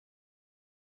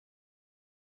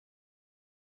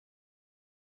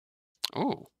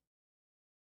 Oh.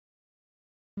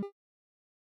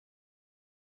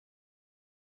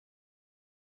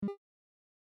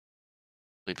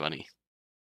 Play Bunny.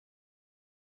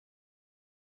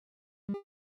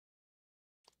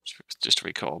 Just to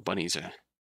recall, Bunny's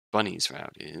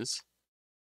route is...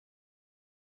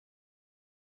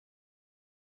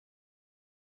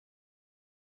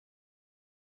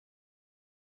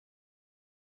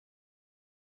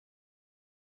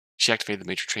 She activated the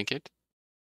major trinket.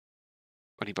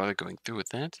 Why'd he bother going through with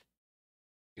that?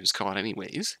 He was caught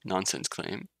anyways. Nonsense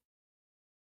claim.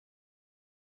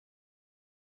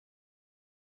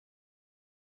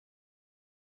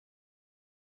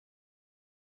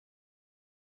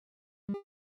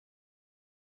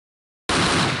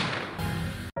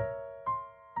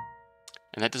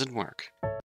 And that doesn't work.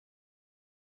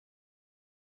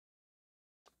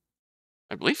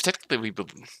 I believe technically we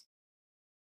believe...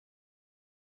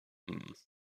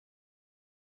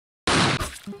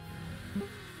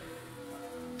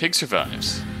 Pig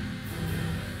survives.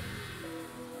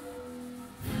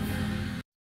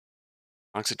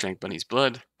 Ox drank Bunny's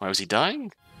blood. Why was he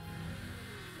dying?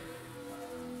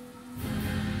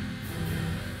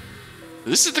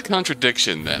 This is the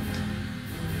contradiction that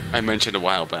I mentioned a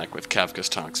while back with Kafka's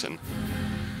toxin.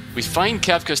 We find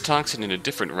Kafka's toxin in a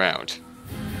different route,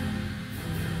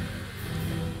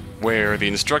 where the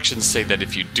instructions say that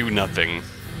if you do nothing,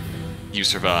 you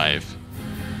survive.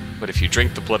 But if you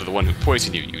drink the blood of the one who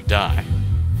poisoned you, you die.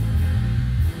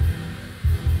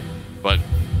 But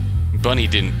Bunny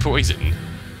didn't poison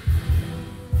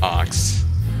Ox.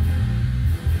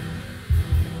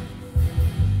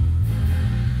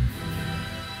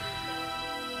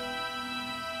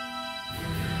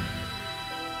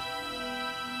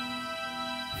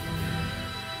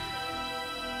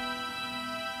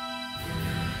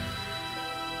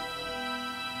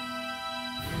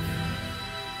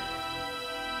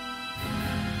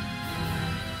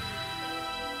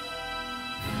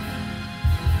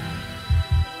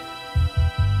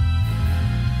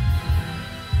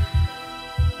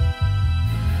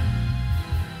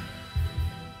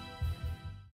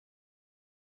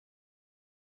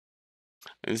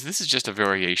 This is just a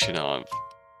variation of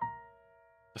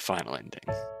the final ending.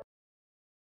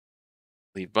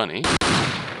 Leave Bunny.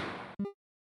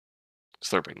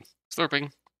 Slurping.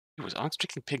 Slurping. It was Ox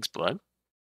drinking pig's blood?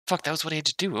 Fuck, that was what he had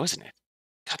to do, wasn't it?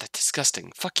 God, that's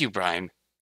disgusting. Fuck you, Brian.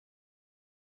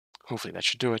 Hopefully that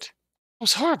should do it.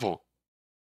 was horrible.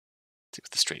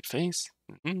 With a straight face.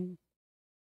 Mm-hmm.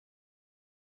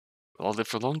 We'll all live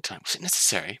for a long time. Was it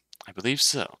necessary? I believe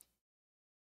so.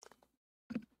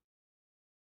 I'm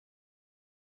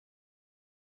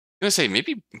gonna say,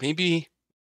 maybe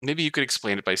you could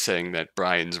explain it by saying that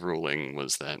Brian's ruling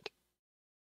was that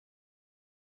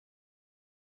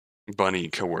Bunny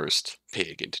coerced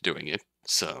Pig into doing it,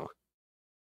 so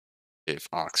if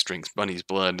Ox drinks Bunny's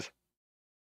blood,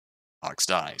 Ox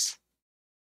dies.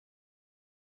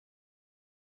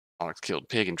 Ox killed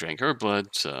Pig and drank her blood,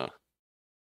 so...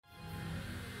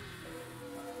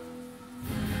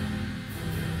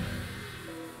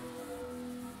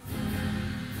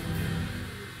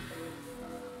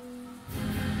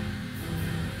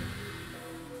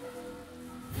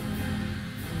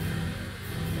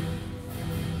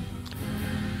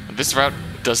 This route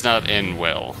does not end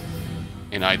well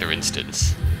in either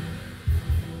instance.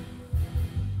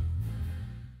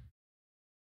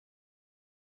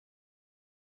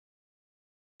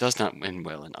 Does not end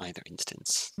well in either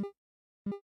instance.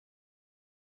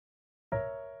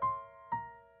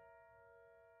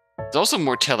 It's also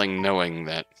more telling knowing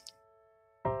that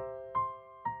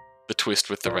the twist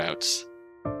with the routes.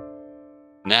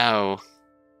 Now,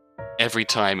 every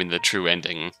time in the true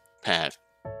ending path,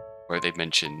 where they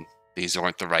mention these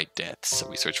aren't the right deaths, so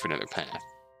we search for another path.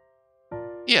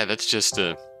 Yeah, that's just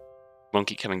a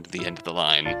monkey coming to the end of the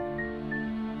line.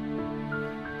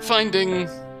 Finding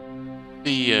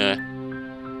the,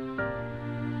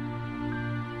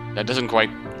 that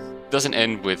doesn't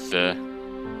end with,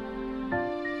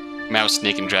 Mouse,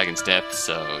 Snake, and Dragon's death,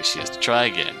 so she has to try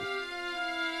again.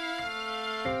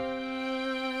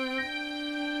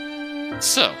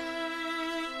 So...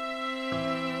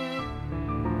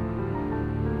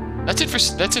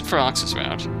 That's it for Ox's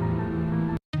route.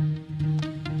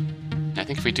 I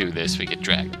think if we do this, we get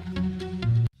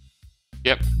Dragon.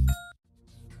 Yep.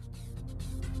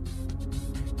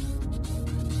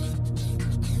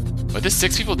 But this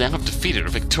 6 people now have defeated or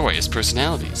victorious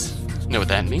personalities. Know what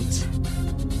that means?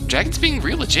 Dragon's being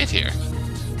real legit here.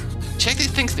 She actually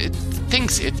thinks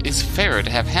it is fairer to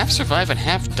have half survive and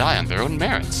half die on their own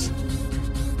merits.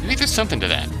 Maybe there's something to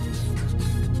that.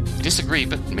 I disagree,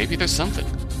 but maybe there's something.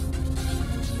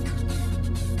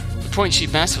 The point she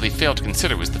massively failed to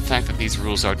consider was the fact that these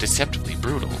rules are deceptively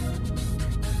brutal.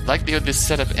 The likelihood this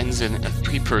setup ends in a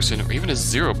 3-person or even a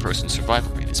 0-person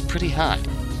survival rate is pretty high.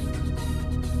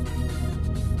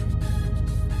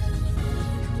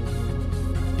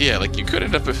 Yeah, like you could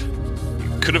have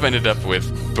ended up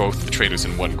with both the traitors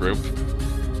in one group.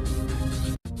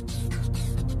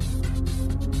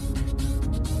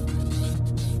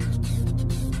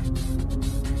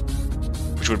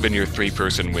 Which would have been your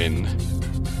 3-person win.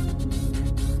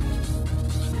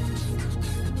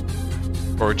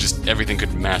 Or just everything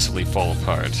could massively fall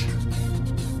apart.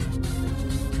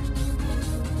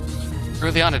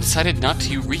 Early on, I decided not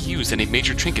to reuse any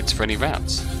major trinkets for any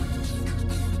routes.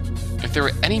 If there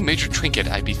were any major trinket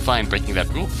I'd be fine breaking that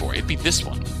rule for, it'd be this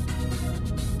one.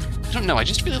 I don't know, I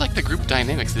just really like the group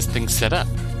dynamics this thing's set up.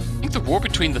 I think the war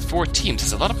between the 4 teams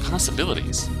has a lot of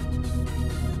possibilities.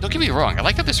 Don't get me wrong, I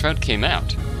like how this route came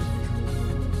out.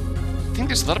 I think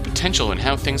there's a lot of potential in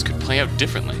how things could play out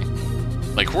differently.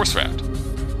 Like Horse Route.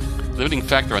 The limiting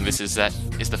factor on this is the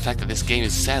fact that this game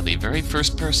is sadly very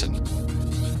first person.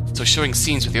 So showing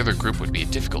scenes with the other group would be a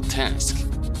difficult task.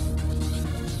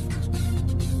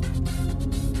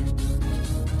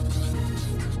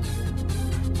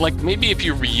 Like, maybe if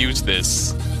you reuse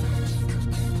this,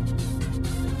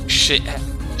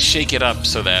 shake it up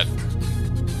so that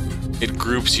it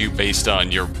groups you based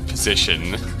on your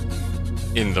position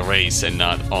in the race and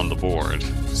not on the board,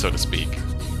 so to speak.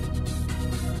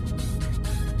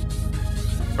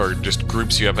 Or just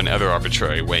groups you up in other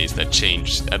arbitrary ways that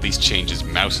at least changes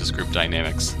Mouse's group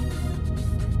dynamics.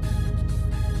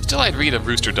 Still, I'd read a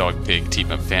Rooster Dog Pig team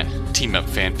up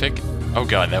fanfic. Oh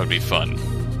god, that would be fun.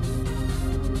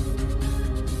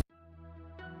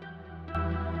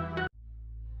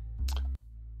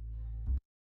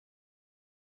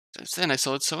 Then I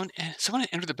saw someone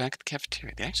enter the back of the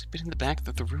cafeteria. They'd actually been in the back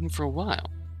of the room for a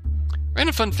while.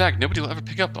 Random fun fact nobody will ever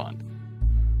pick up on.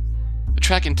 The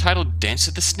track entitled Dance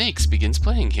of the Snakes begins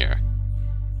playing here.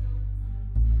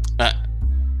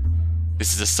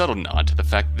 This is a subtle nod to the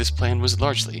fact that this plan was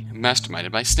largely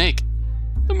masterminded by Snake.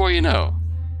 The more you know.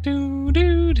 Do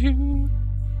do do.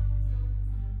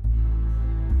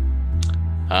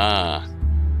 Ah.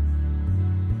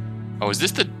 Oh, is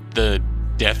this the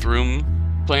death room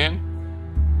plan?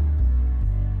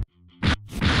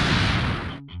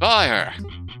 Fire!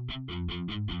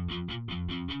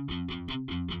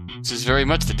 This is very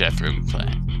much the death room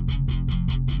plan.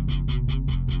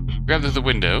 Grab the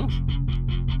window.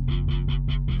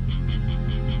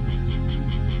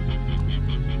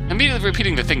 Immediately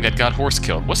repeating the thing that got horse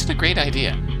killed wasn't a great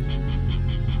idea.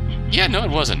 Yeah, no,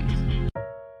 it wasn't.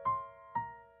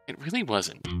 It really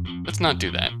wasn't. Let's not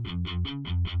do that.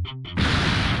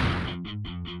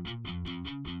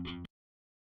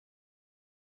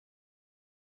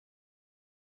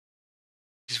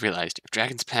 Just realized if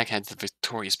Dragon's pack had the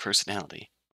victorious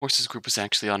personality, Horse's group was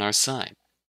actually on our side.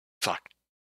 Fuck.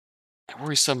 I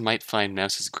worry some might find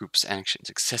Mouse's group's actions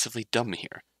excessively dumb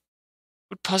here.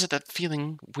 Would posit that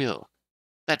feeling will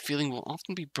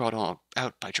often be brought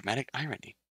out by dramatic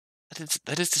irony.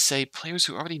 That is to say, players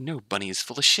who already know Bunny is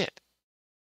full of shit.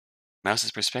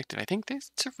 Mouse's perspective, I think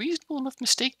it's a reasonable enough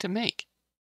mistake to make.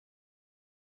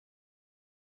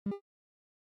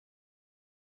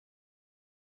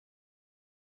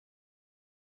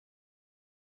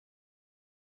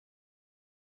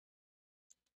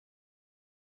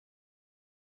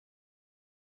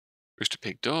 Rooster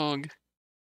Pig Dog.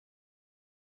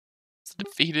 It's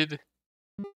defeated.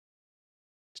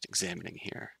 Just examining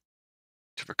here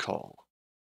to recall.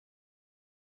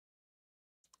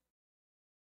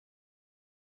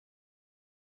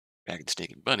 Dragon,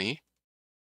 Snake, and Bunny.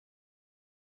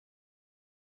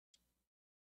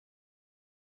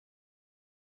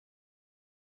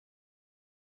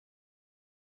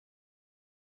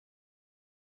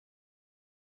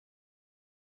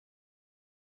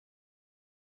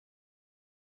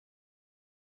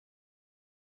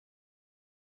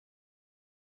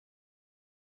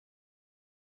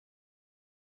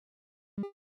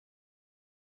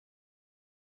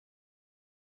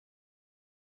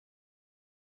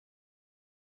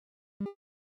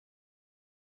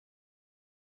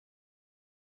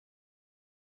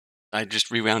 I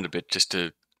just rewound a bit just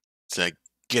to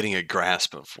getting a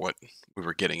grasp of what we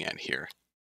were getting at here.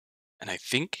 And I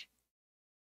think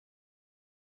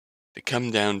to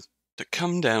come down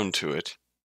to it,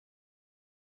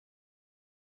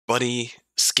 Bunny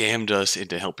scammed us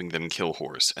into helping them kill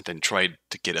Horse and then tried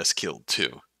to get us killed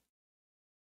too.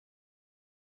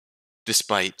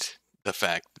 Despite the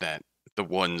fact that the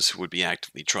ones who would be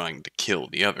actively trying to kill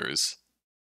the others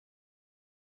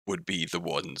would be the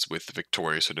ones with the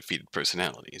victorious or defeated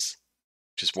personalities.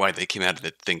 Which is why they came out of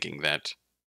it thinking that,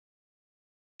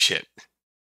 shit,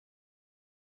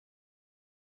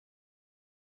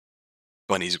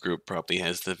 Bunny's group probably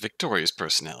has the victorious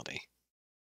personality.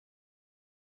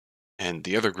 And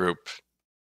the other group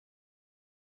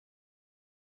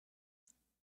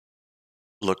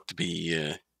looked to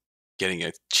be getting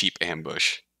a cheap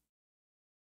ambush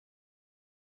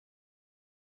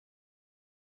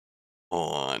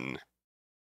on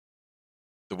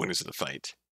the winners of the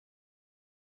fight.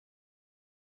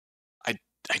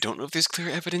 I don't know if there's clear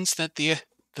evidence that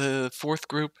the fourth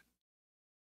group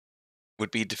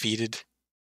would be defeated,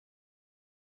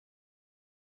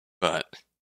 but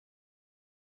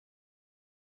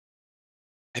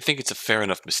I think it's a fair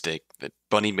enough mistake that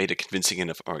Bunny made a convincing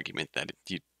enough argument that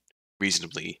you'd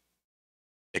reasonably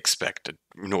expect a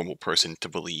normal person to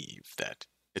believe that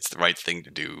it's the right thing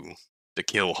to do to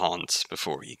kill Hans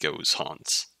before he goes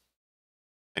Hans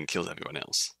and kills everyone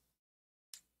else.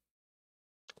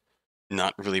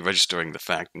 Not really registering the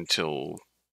fact until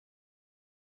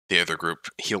the other group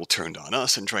heel turned on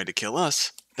us and tried to kill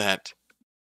us that,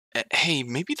 hey,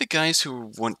 maybe the guys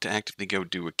who want to actively go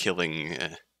do a killing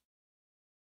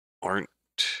aren't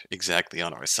exactly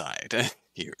on our side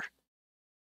here.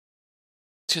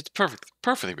 It's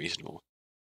perfectly reasonable.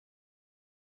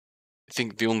 I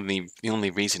think the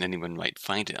only reason anyone might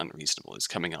find it unreasonable is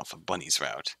coming off of Bunny's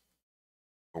route,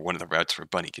 or one of the routes where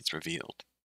Bunny gets revealed,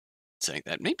 saying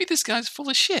that maybe this guy's full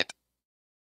of shit.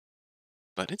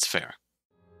 But it's fair.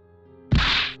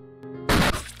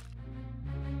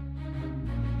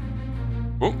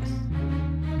 Oh.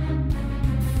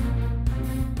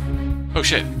 Oh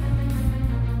shit.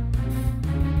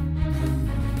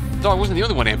 Dog wasn't the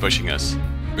only one ambushing us.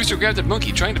 Rooster grabbed a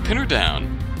Monkey, trying to pin her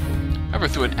down. However,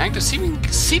 through an act of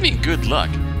seeming good luck,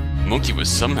 Monkey was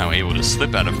somehow able to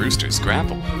slip out of Rooster's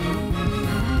grapple.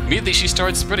 Immediately, she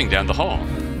started sprinting down the hall.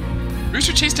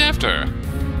 Rooster chased after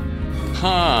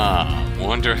her.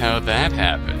 Wonder how that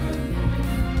happened.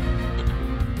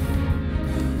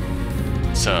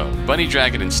 So, Bunny,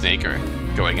 Dragon, and Snake are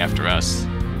going after us.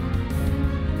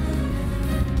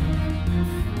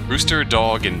 Rooster,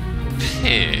 Dog, and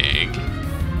Pig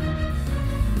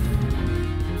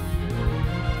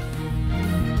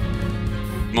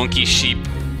Monkey, Sheep,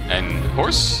 and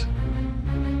Horse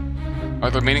are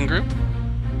the remaining group.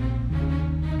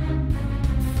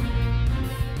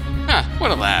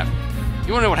 What a laugh.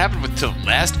 You wanna know what happened with the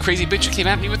last crazy bitch who came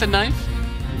at me with a knife?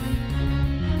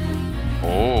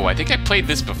 Oh, I think I played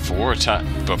this before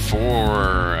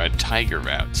a tiger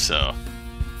route, so...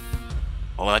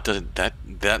 Well,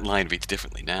 that line reads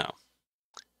differently now.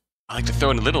 I like to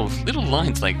throw in little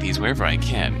lines like these wherever I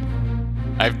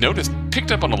can. I've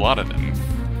picked up on a lot of them.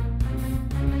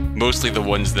 Mostly the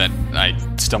ones that I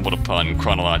stumbled upon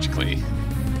chronologically.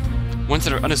 Ones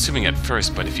that are unassuming at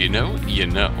first, but if you know, you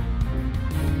know.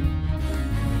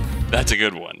 That's a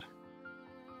good one.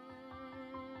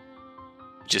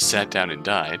 Just sat down and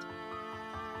died,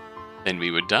 then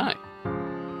we would die.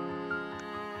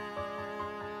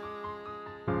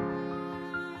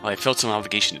 Well, I felt some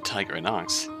obligation to Tiger and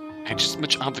Ox. I had just as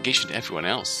much obligation to everyone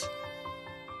else.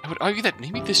 I would argue that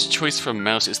maybe this choice from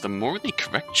Mouse is the morally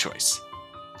correct choice.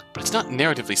 But it's not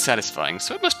narratively satisfying,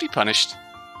 so it must be punished.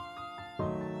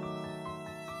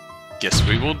 Guess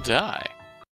we will die.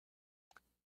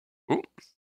 Ooh,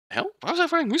 hell, why was I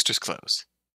wearing Rooster's clothes?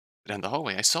 Down the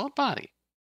hallway, I saw a body.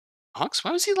 Ox,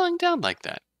 why was he lying down like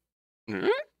that? Hmm?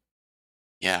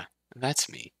 Yeah, that's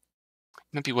me.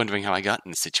 You might be wondering how I got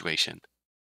in this situation.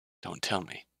 Don't tell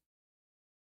me.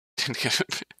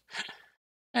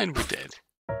 And we did.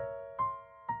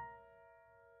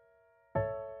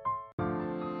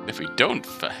 If we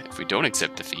don't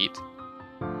accept defeat,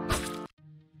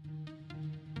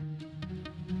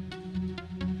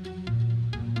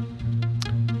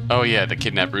 oh yeah, the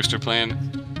kidnap Rooster plan.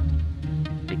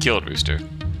 We killed Rooster.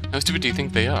 How stupid do you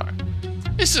think they are?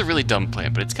 This is a really dumb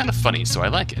plan, but it's kind of funny, so I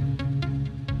like it.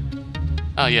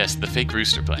 Ah yes, the fake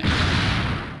Rooster plan.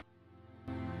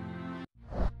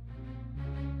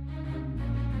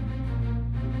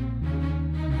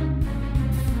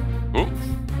 Oh.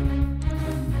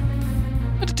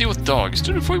 Had to deal with Dog,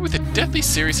 stood before you with a deathly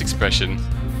serious expression.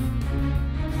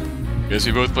 Guess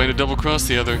we both planned to double-cross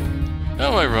the other.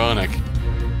 How ironic.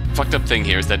 Fucked up thing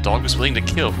here is that Dog was willing to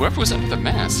kill whoever was under the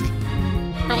mask.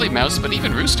 Probably Mouse, but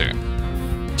even Rooster.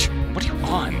 What are you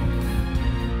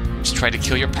on? Just tried to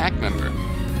kill your pack member.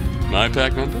 My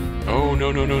pack member? Oh,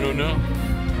 no.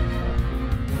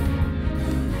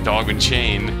 Dog and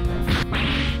chain.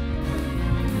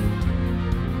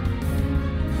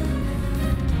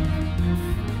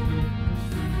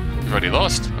 You've already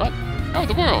lost. What? How in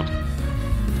the world?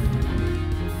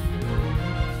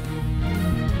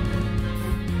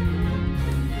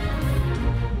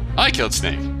 I killed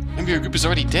Snake. Maybe your group is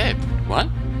already dead. What?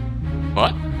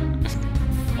 What?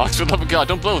 Ox, for the love of God,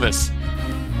 don't blow this.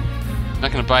 I'm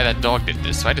not gonna buy that Dog did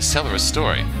this, so I had to sell her a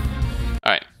story.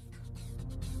 Alright.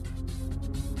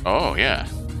 Oh, yeah.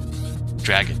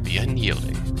 Dragon, the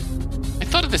Unyielding. I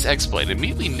thought of this exploit and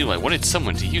immediately knew I wanted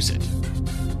someone to use it.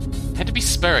 Had to be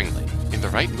sparingly, in the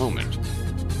right moment.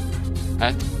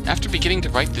 After beginning to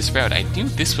write this route, I knew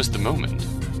this was the moment.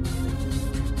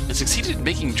 I succeeded in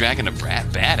making Dragon a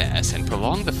badass and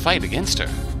prolonged the fight against her.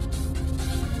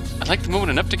 I liked the moment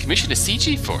enough to commission a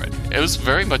CG for it. It was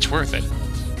very much worth it.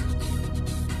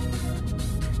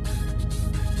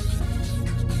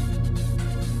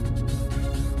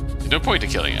 There's no point to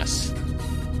killing us.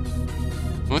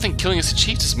 The only thing killing us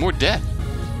achieves is more death.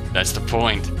 That's the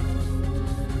point.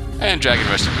 And Dragon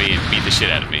rushed at me and beat the shit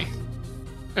out of me.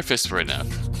 Her fists were enough.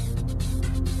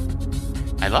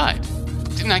 I lied.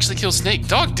 Didn't actually kill Snake.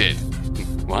 Dog did.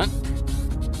 What?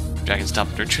 Dragon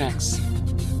stopped in her tracks.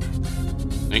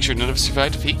 Make sure none of us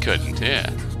survived if he couldn't, yeah.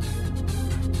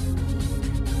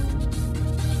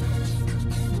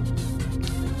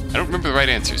 I don't remember the right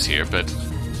answers here, but...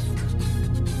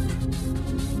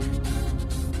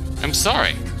 I'm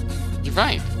sorry. You're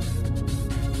right.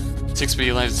 6 be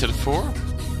alive instead of 4?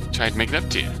 Tried to make it up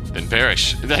to you, then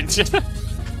perish. Dragon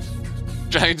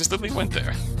just literally went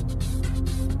there.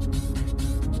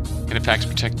 And a pack to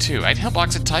protect too. I'd help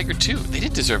Ox and Tiger too. They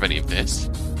didn't deserve any of this.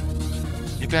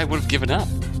 Maybe I would have given up.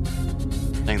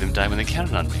 Letting them die when they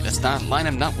counted on me. That's not a line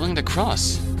I'm not willing to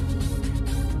cross.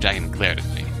 Dragon glared at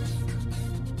me.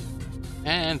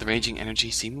 And the raging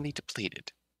energy seemingly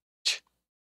depleted.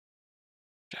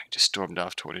 Dragon just stormed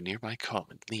off toward a nearby column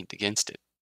and leaned against it.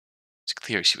 It's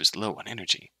clear she was low on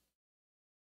energy.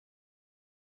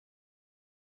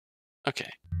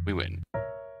 Okay, we win.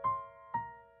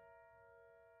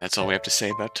 That's all we have to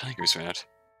say about Tiger's route.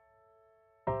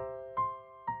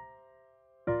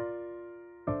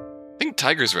 I think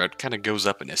Tiger's route kind of goes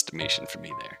up in estimation for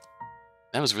me there.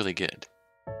 That was really good.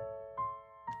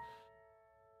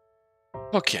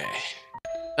 Okay.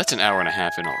 That's an hour and a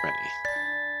half in already.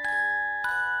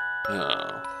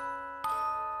 Oh.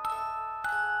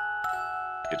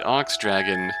 Did Ox,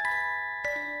 Dragon,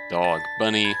 Dog,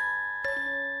 Bunny,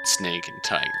 Snake, and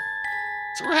Tiger.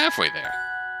 So we're halfway there.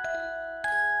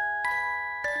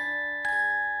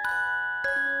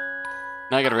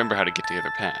 Now I gotta remember how to get to the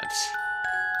other paths.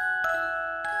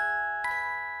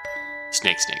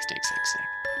 snake, snake, snake, snake, snake.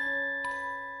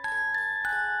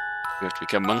 You have to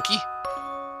become monkey?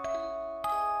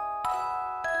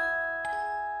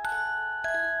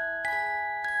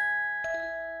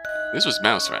 This was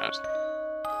mouse route.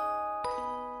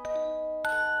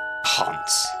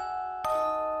 Haunts.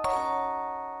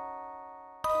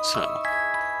 So,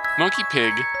 monkey,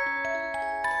 pig,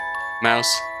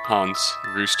 mouse, haunts,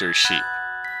 rooster, sheep.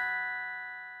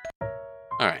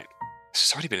 Alright. This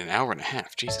has already been an hour and a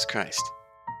half. Jesus Christ.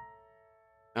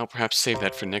 I'll perhaps save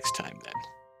that for next time then.